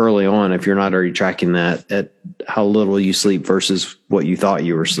early on if you're not already tracking that at how little you sleep versus what you thought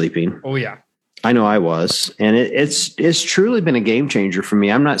you were sleeping. Oh yeah. I know I was. And it's truly been a game changer for me.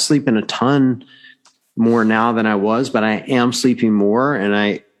 I'm not sleeping a ton more now than I was, but I am sleeping more, and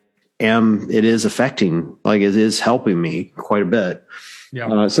it is affecting, like it is helping me quite a bit.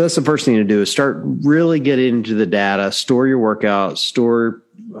 Yeah. So that's the first thing to do is start really get into the data, store your workouts, store,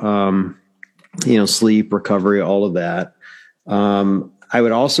 sleep, recovery, all of that. I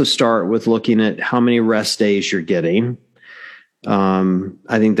would also start with looking at how many rest days you're getting.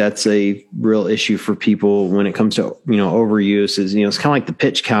 I think that's a real issue for people when it comes to, overuse is, it's kind of like the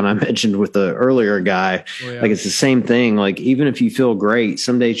pitch count I mentioned with the earlier guy. Oh, yeah. Like it's the same thing. Like, even if you feel great,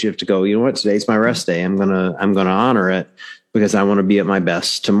 some days you have to go, you know what, today's my rest day. I'm going to honor it because I want to be at my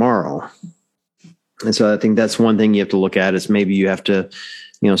best tomorrow. And so I think that's one thing you have to look at is maybe you have to,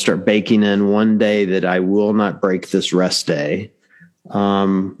 start baking in one day that I will not break this rest day.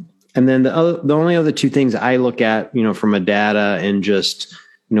 And then the only other two things I look at, from a data and just,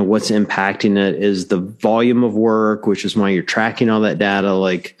 what's impacting it is the volume of work, which is why you're tracking all that data.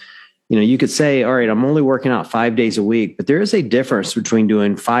 Like, you could say, all right, I'm only working out 5 days a week, but there is a difference between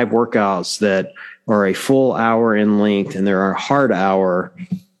doing 5 workouts that are a full hour in length and there are a hard hour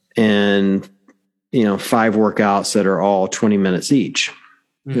and, 5 workouts that are all 20 minutes each.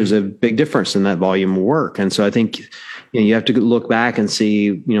 Mm-hmm. There's a big difference in that volume of work. And so I think, you have to look back and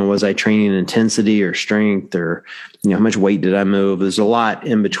see, was I training intensity or strength or, how much weight did I move? There's a lot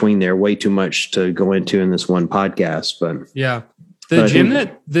in between there, way too much to go into in this one podcast, but yeah, the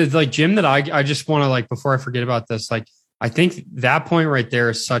gym that I just want to before I forget about this, I think that point right there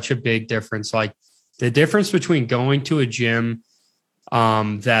is such a big difference. Like the difference between going to a gym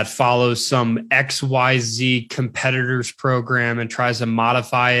that follows some XYZ competitors program and tries to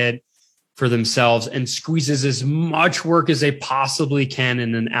modify it for themselves and squeezes as much work as they possibly can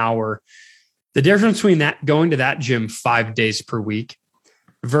in an hour. The difference between that going to that gym 5 days per week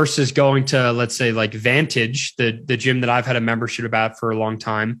versus going to, let's say, like Vantage, the gym that I've had a membership about for a long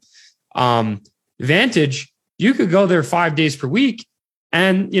time. Vantage, you could go there 5 days per week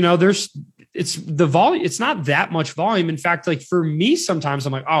and, it's the volume. It's not that much volume. In fact, like for me, sometimes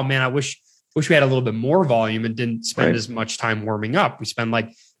I'm like, oh man, I wish we had a little bit more volume and didn't spend as much time warming up. We spend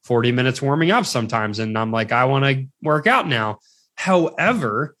like 40 minutes warming up sometimes. And I'm like, I want to work out now.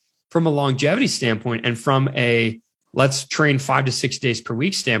 However, from a longevity standpoint and from a let's train 5 to 6 days per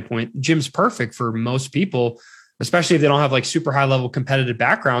week standpoint, gym's perfect for most people, especially if they don't have like super high level competitive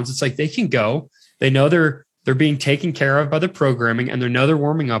backgrounds. It's like they can go, they know they're being taken care of by the programming and they know they're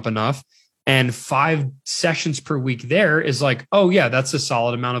warming up enough. And 5 sessions per week there is like, oh yeah, that's a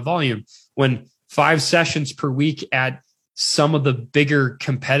solid amount of volume. When 5 sessions per week at some of the bigger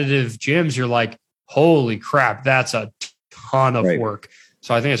competitive gyms, you're like, holy crap, that's a ton of work.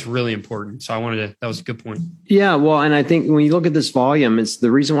 So I think it's really important. So that was a good point. Yeah. Well, and I think when you look at this volume, it's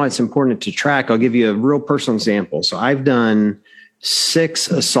the reason why it's important to track. I'll give you a real personal example. So I've done 6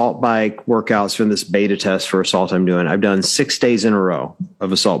 assault bike workouts from this beta test for assault I'm doing. I've done 6 days in a row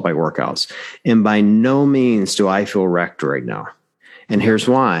of assault bike workouts. And by no means do I feel wrecked right now. And here's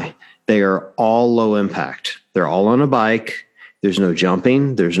why. They are all low impact. They're all on a bike. There's no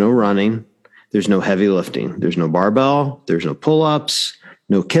jumping. There's no running. There's no heavy lifting. There's no barbell. There's no pull-ups,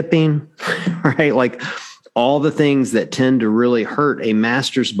 no kipping, right? Like all the things that tend to really hurt a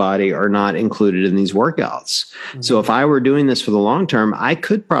master's body are not included in these workouts. Mm-hmm. So if I were doing this for the long term, I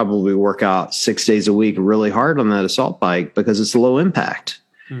could probably work out 6 days a week really hard on that assault bike because it's low impact.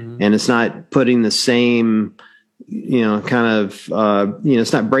 Mm-hmm. And it's not putting the same,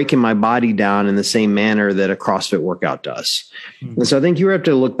 it's not breaking my body down in the same manner that a CrossFit workout does. Mm-hmm. And so I think you have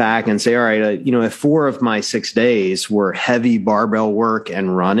to look back and say, all right, if 4 of my 6 days were heavy barbell work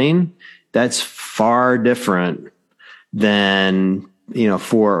and running, that's far different than,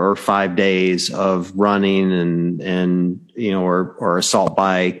 4 or 5 days of running and or assault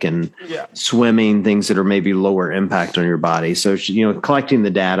bike and swimming, things that are maybe lower impact on your body. So, collecting the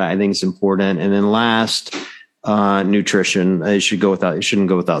data, I think is important. And then last, nutrition, it shouldn't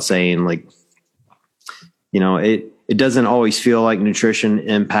go without saying, like, it doesn't always feel like nutrition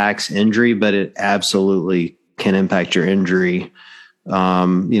impacts injury, but it absolutely can impact your injury.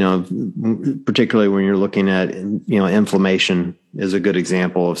 Particularly when you're looking at, inflammation is a good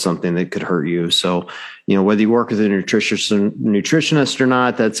example of something that could hurt you. So, whether you work with a nutritionist or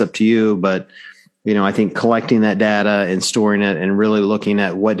not, that's up to you. But, I think collecting that data and storing it and really looking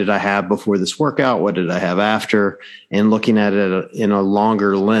at what did I have before this workout? What did I have after? And looking at it in a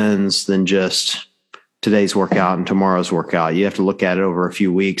longer lens than just today's workout and tomorrow's workout. You have to look at it over a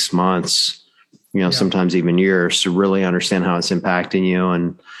few weeks, months, sometimes even years to really understand how it's impacting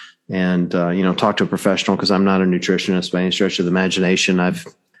you and talk to a professional, because I'm not a nutritionist by any stretch of the imagination. I've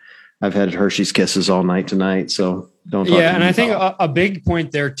had Hershey's Kisses all night tonight, so don't talk to me. And I think a big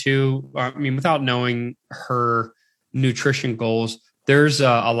point there too, without knowing her nutrition goals, there's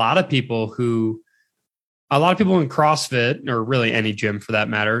a lot of people in CrossFit, or really any gym for that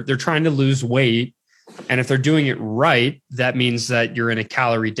matter, they're trying to lose weight. And if they're doing it right, that means that you're in a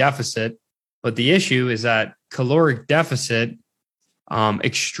calorie deficit. But the issue is that caloric deficit,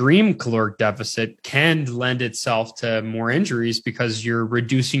 extreme caloric deficit, can lend itself to more injuries because you're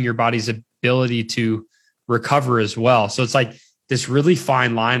reducing your body's ability to recover as well. So it's like this really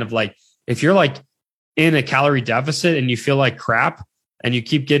fine line of, like, if you're like in a calorie deficit and you feel like crap and you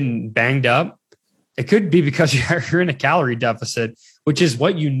keep getting banged up, it could be because you're in a calorie deficit, which is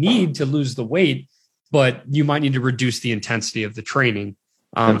what you need to lose the weight, but you might need to reduce the intensity of the training.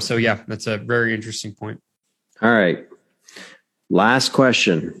 So yeah, that's a very interesting point. All right. Last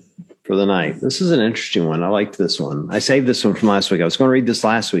question for the night. This is an interesting one. I liked this one. I saved this one from last week. I was going to read this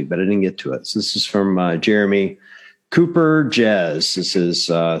last week, but I didn't get to it. So this is from Jeremy Cooper Jez. This is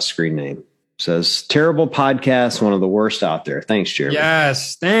screen name. Says, terrible podcast, one of the worst out there. Thanks, Jeremy.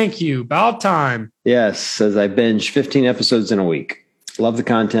 Yes, thank you. About time. Yes, says I binged 15 episodes in a week. Love the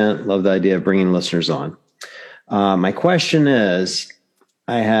content. Love the idea of bringing listeners on. My question is,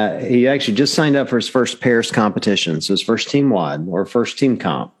 he actually just signed up for his first pairs competition. So his first team WOD or first team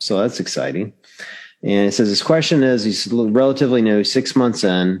comp. So that's exciting. And it says his question is, he's relatively new, 6 months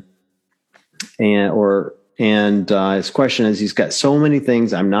in. And his question is, he's got so many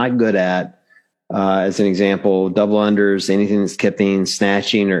things I'm not good at. As an example, double unders, anything that's kipping,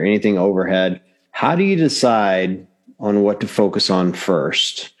 snatching, or anything overhead. How do you decide on what to focus on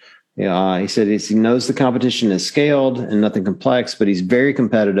first? He said he knows the competition is scaled and nothing complex, but he's very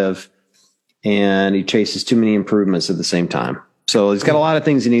competitive and he chases too many improvements at the same time. So he's got a lot of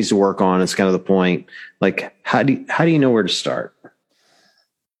things he needs to work on. It's kind of the point. Like, how do you know where to start?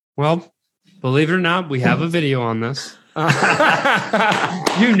 Well, believe it or not, we have a video on this.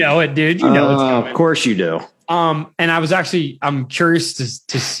 You know it, dude. You know it's coming. Of course you do. And I'm curious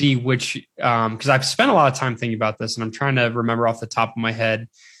to see which, because I've spent a lot of time thinking about this and I'm trying to remember off the top of my head.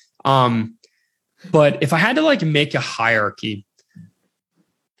 But if I had to make a hierarchy,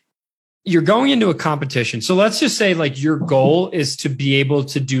 you're going into a competition. So let's just say your goal is to be able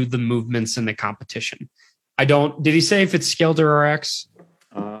to do the movements in the competition. Did he say if it's scaled or RX?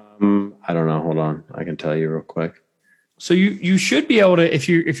 I don't know. Hold on. I can tell you real quick. So you should be able to, if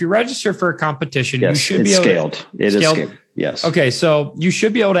you register for a competition, yes, you should be able scaled. It is scaled. Yes. Okay. So you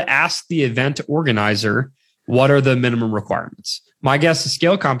should be able to ask the event organizer, what are the minimum requirements? My guess is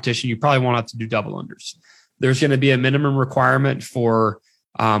scale competition, you probably won't have to do double unders. There's going to be a minimum requirement for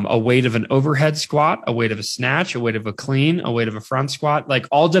a weight of an overhead squat, a weight of a snatch, a weight of a clean, a weight of a front squat, like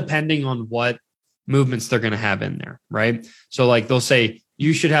all depending on what movements they're going to have in there, right? So like they'll say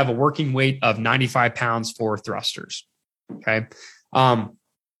you should have a working weight of 95 pounds for thrusters. Okay. I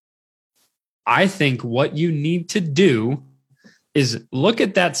think what you need to do is look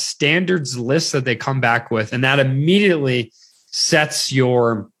at that standards list that they come back with, and that immediately sets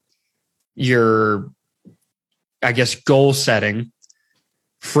your I guess goal setting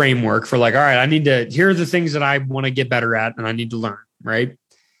framework for like, all right, here are the things that I want to get better at and I need to learn, right?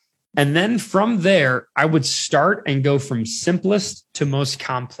 And then from there, I would start and go from simplest to most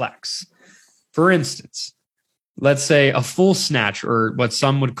complex. For instance, let's say a full snatch, or what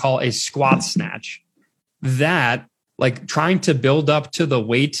some would call a squat snatch, that like trying to build up to the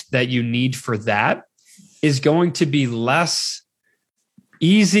weight that you need for that is going to be less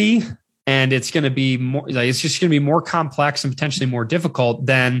easy, and it's going to be more like, it's just going to be more complex and potentially more difficult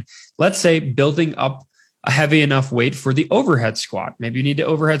than, let's say, building up a heavy enough weight for the overhead squat. Maybe you need to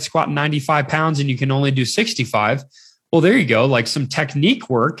overhead squat 95 pounds and you can only do 65. Well, there you go. Like some technique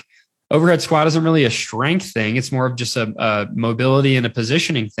work. Overhead squat isn't really a strength thing. It's more of just a mobility and a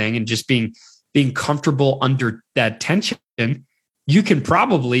positioning thing, and just being comfortable under that tension. You can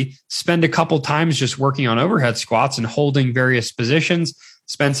probably spend a couple times just working on overhead squats and holding various positions,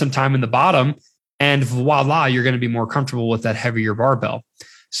 spend some time in the bottom, and voila, you're going to be more comfortable with that heavier barbell.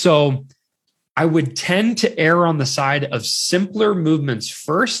 So I would tend to err on the side of simpler movements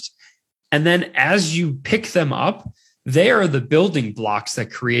first. And then as you pick them up, they are the building blocks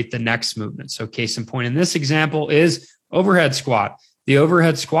that create the next movement. So case in point in this example is overhead squat. The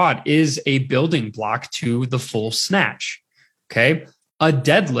overhead squat is a building block to the full snatch. Okay. A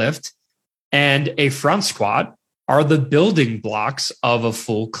deadlift and a front squat are the building blocks of a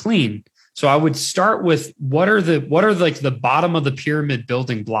full clean. So I would start with what are like the bottom of the pyramid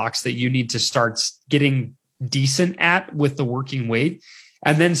building blocks that you need to start getting decent at with the working weight,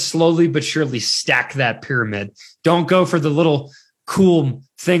 and then slowly but surely stack that pyramid. Don't go for the little cool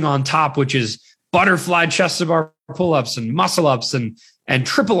thing on top, which is butterfly chest to bar pull-ups and muscle ups and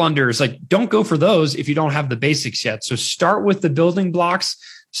triple unders. Like, don't go for those if you don't have the basics yet. So start with the building blocks,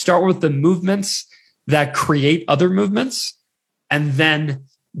 start with the movements that create other movements, and then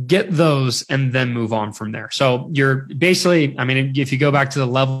get those and then move on from there. So you're basically, I mean, if you go back to the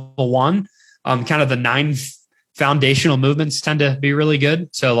level one, kind of the 9 foundational movements tend to be really good.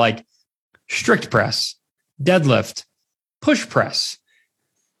 So like strict press, deadlift, push press,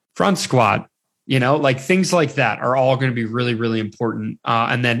 front squat, like things like that are all going to be really, really important.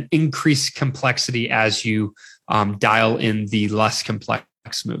 And then increase complexity as you dial in the less complex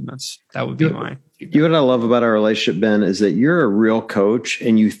movements. That would be mine. What I love about our relationship, Ben, is that you're a real coach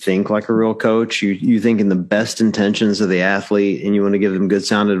and you think like a real coach. You think in the best intentions of the athlete and you want to give them good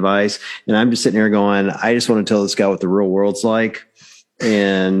sound advice. And I'm just sitting here going, I just want to tell this guy what the real world's like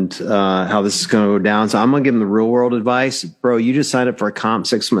and how this is going to go down. So I'm going to give him the real world advice. Bro, you just signed up for a comp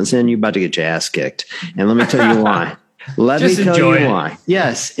 6 months in. You're about to get your ass kicked. And let me tell you why. Let me tell you why.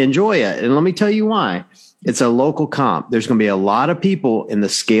 Yes, enjoy it. And let me tell you why. It's a local comp. There's going to be a lot of people in the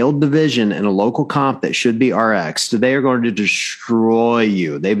scaled division in a local comp that should be RX. So they are going to destroy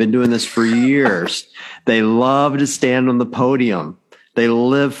you. They've been doing this for years. They love to stand on the podium. They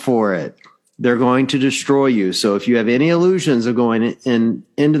live for it. They're going to destroy you. So if you have any illusions of going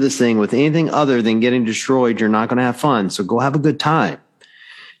into this thing with anything other than getting destroyed, you're not going to have fun. So go have a good time.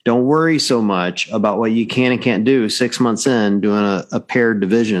 Don't worry so much about what you can and can't do 6 months in doing a paired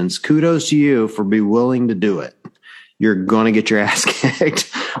divisions. Kudos to you for being willing to do it. You're going to get your ass kicked.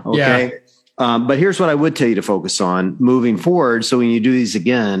 Okay. Yeah. But here's what I would tell you to focus on moving forward. So when you do these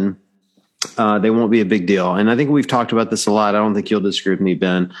again, they won't be a big deal. And I think we've talked about this a lot. I don't think you'll disagree with me,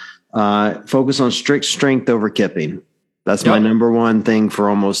 Ben. Focus on strict strength over kipping. That's my number one thing for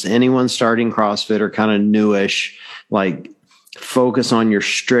almost anyone starting CrossFit or kind of newish, like, focus on your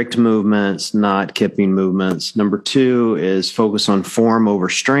strict movements, not kipping movements. Number 2 is focus on form over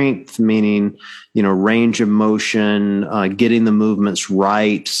strength, meaning, range of motion, getting the movements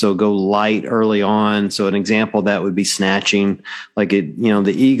right. So go light early on. So an example of that would be snatching. Like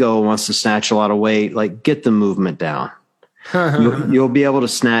the ego wants to snatch a lot of weight, like get the movement down. You'll be able to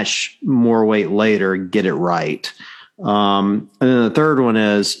snatch more weight later, get it right. And then the third one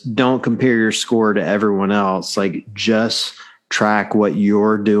is don't compare your score to everyone else. Like just track what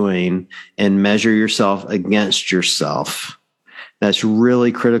you're doing and measure yourself against yourself. That's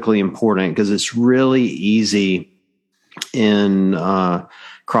really critically important because it's really easy in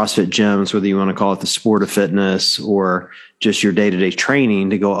CrossFit gyms, whether you want to call it the sport of fitness or just your day-to-day training,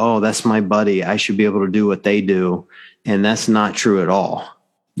 to go, oh, that's my buddy, I should be able to do what they do. And that's not true at all.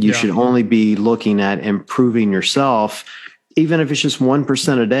 You should only be looking at improving yourself, even if it's just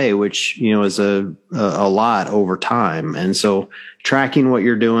 1% a day, which, is a lot over time. And so tracking what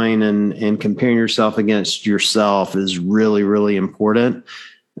you're doing and comparing yourself against yourself is really, really important.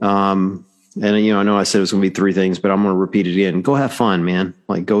 And, I know I said it was going to be 3 things, but I'm going to repeat it again. Go have fun, man.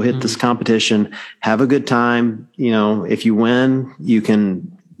 Like, go hit this competition, have a good time. If you win, you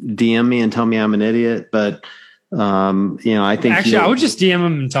can DM me and tell me I'm an idiot, but I think actually I would just DM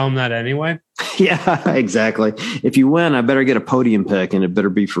him and tell him that anyway. Yeah, exactly. If you win, I better get a podium pick, and it better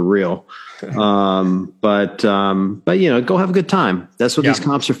be for real. But go have a good time. That's what these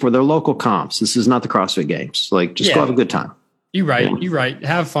comps are for. They're local comps. This is not the CrossFit Games. Like, just go have a good time. You're right. Yeah. You're right.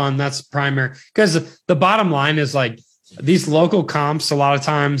 Have fun. That's primary. Because the bottom line is, like, these local comps, a lot of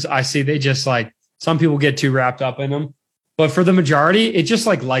times I see they just, like, some people get too wrapped up in them. But for the majority, it just,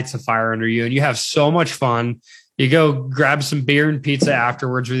 like, lights a fire under you, and you have so much fun. You go grab some beer and pizza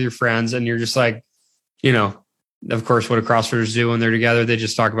afterwards with your friends, and you're just like, of course, what do CrossFitters do when they're together? They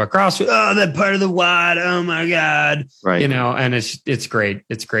just talk about CrossFit. Oh, that part of the WOD. Oh my God. Right. And it's great.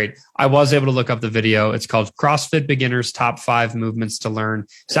 It's great. I was able to look up the video. It's called CrossFit Beginners Top 5 Movements to Learn.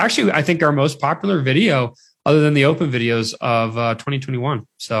 It's actually, I think, our most popular video other than the open videos of 2021.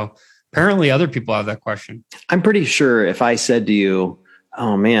 So apparently other people have that question. I'm pretty sure if I said to you,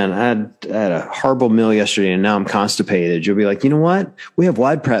 oh man, I had a horrible meal yesterday and now I'm constipated, you'll be like, you know what? We have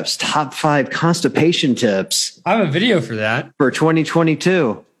WOD Prep's top 5 constipation tips. I have a video for that. For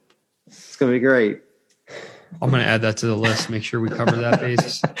 2022. It's going to be great. I'm going to add that to the list. Make sure we cover that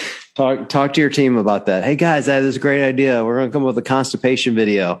basis. Talk to your team about that. Hey guys, I have this great idea. We're going to come up with a constipation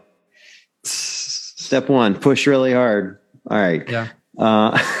video. Step 1, push really hard. All right. Yeah.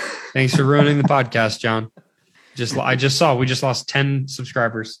 Thanks for ruining the podcast, John. I just saw we just lost 10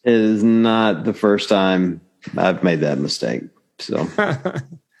 subscribers. It is not the first time I've made that mistake. So,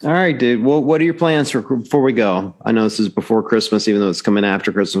 all right, dude. Well, what are your plans before we go? I know this is before Christmas, even though it's coming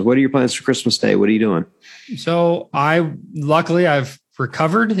after Christmas. What are your plans for Christmas Day? What are you doing? So luckily I've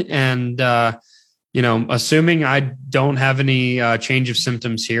recovered, and assuming I don't have any change of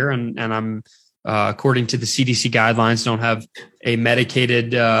symptoms here, and I'm according to the CDC guidelines, don't have a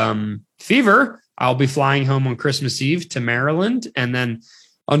medicated fever, I'll be flying home on Christmas Eve to Maryland. And then,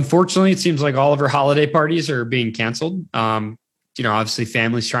 unfortunately, it seems like all of our holiday parties are being canceled. Obviously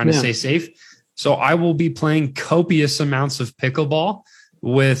families trying to stay safe. So I will be playing copious amounts of pickleball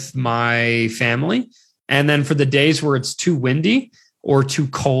with my family. And then for the days where it's too windy or too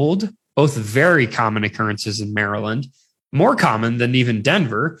cold, both very common occurrences in Maryland, more common than even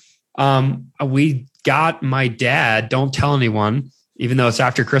Denver. We got my dad, don't tell anyone, even though it's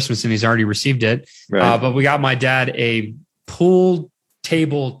after Christmas and he's already received it. Right. But we got my dad a pool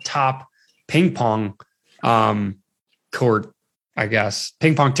table top ping pong court, I guess.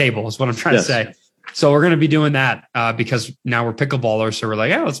 Ping pong table is what I'm trying to say. So we're going to be doing that because now we're pickleballers. So we're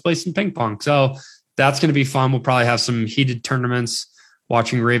like, let's play some ping pong. So that's going to be fun. We'll probably have some heated tournaments,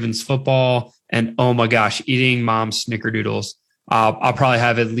 watching Ravens football, and oh my gosh, eating mom's snickerdoodles. I'll probably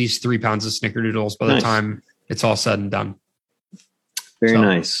have at least 3 pounds of snickerdoodles by the time it's all said and done. Very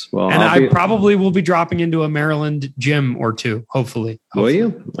nice. Well, and I probably will be dropping into a Maryland gym or two, hopefully. Will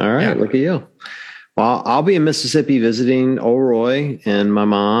you? All right. Yeah. Look at you. Well, I'll be in Mississippi visiting Old Roy and my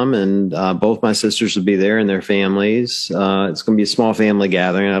mom, and both my sisters will be there and their families. It's going to be a small family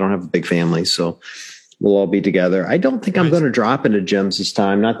gathering. I don't have a big family, so we'll all be together. I don't think I'm going to drop into gyms this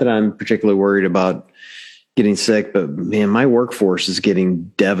time. Not that I'm particularly worried about getting sick, but man, my workforce is getting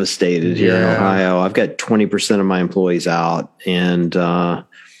devastated here in Ohio. I've got 20% of my employees out. And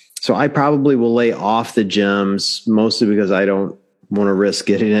so I probably will lay off the gyms, mostly because I don't want to risk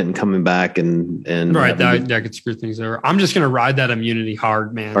getting it and coming back and right. That could screw things over. I'm just going to ride that immunity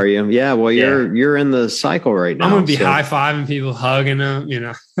hard, man. Are you? Yeah. Well, you're in the cycle right now. I'm going to be high-fiving people, hugging them,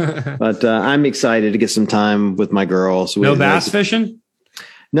 But I'm excited to get some time with my girls. No bass fishing?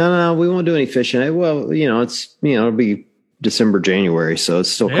 No, we won't do any fishing. Well, it'll be December, January, so it's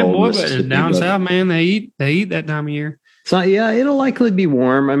still cold. Boy, but down south, man, they eat that time of year. So it'll likely be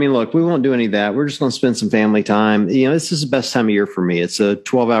warm. I mean, look, we won't do any of that. We're just going to spend some family time. This is the best time of year for me. It's a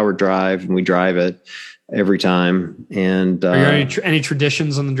 12-hour drive, and we drive it every time. And are there any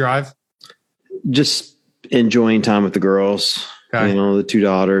traditions on the drive? Just enjoying time with the girls. Okay. The 2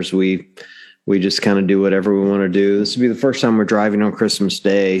 daughters. We just kind of do whatever we want to do. This will be the first time we're driving on Christmas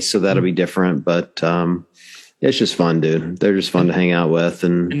Day, so that'll be different. But It's just fun, dude. They're just fun to hang out with.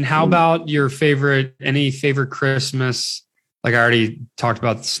 And how about your any favorite Christmas? Like I already talked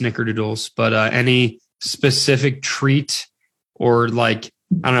about the snickerdoodles, but any specific treat or like,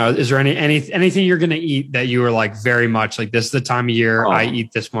 I don't know, is there anything you're going to eat that you were like very much like, this is the time of year I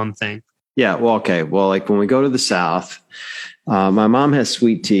eat this one thing? Yeah. Well, okay. Well, like when we go to the South, my mom has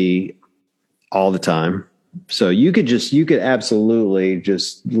sweet tea all the time. So you could absolutely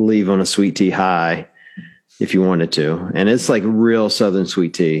just leave on a sweet tea high if you wanted to. And it's like real Southern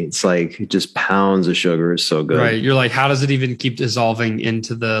sweet tea. It's like just pounds of sugar. It's so good. Right. You're like, how does it even keep dissolving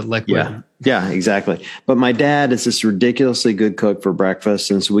into the liquid? Yeah, exactly. But my dad is this ridiculously good cook for breakfast.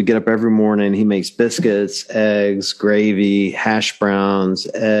 And so we get up every morning. He makes biscuits, eggs, gravy, hash browns,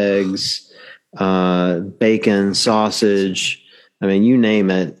 eggs, bacon, sausage. I mean, you name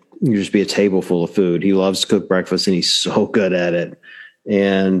it. You just be a table full of food. He loves to cook breakfast and he's so good at it.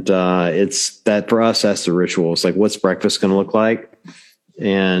 And it's that for us, that's the ritual. It's like, what's breakfast going to look like?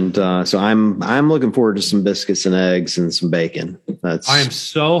 And so I'm looking forward to some biscuits and eggs and some bacon. I am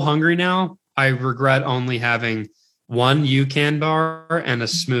so hungry now. I regret only having one UCAN bar and a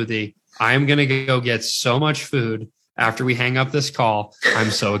smoothie. I am going to go get so much food after we hang up this call. I'm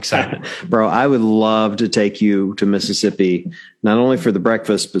so excited. Bro, I would love to take you to Mississippi, not only for the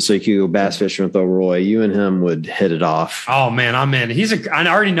breakfast, but so you could go bass fishing with O'Roy. You and him would hit it off. Oh man, I'm in. I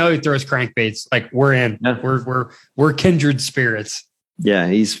already know he throws crankbaits. Like we're in. Yeah. We're kindred spirits. Yeah,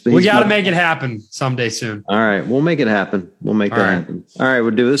 we got to make it happen someday soon. All right, we'll make it happen. We'll make that happen. All right,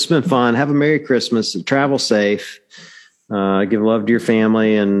 we'll do this. Has been fun. Have a Merry Christmas. Travel safe. Give love to your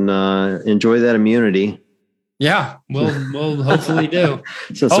family and enjoy that immunity. Yeah, we'll hopefully do.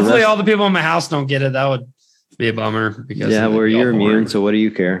 So hopefully all the people in my house don't get it. That would be a bummer because you're immune. So what do you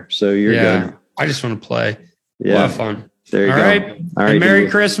care? So you're good. I just want to play. Yeah, we'll have fun. There you go. All right. And Merry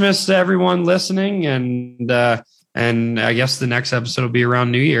Christmas to everyone listening, and I guess the next episode will be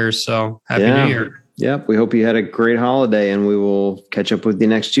around New Year's. So happy New Year. Yep. We hope you had a great holiday, and we will catch up with you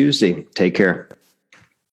next Tuesday. Take care.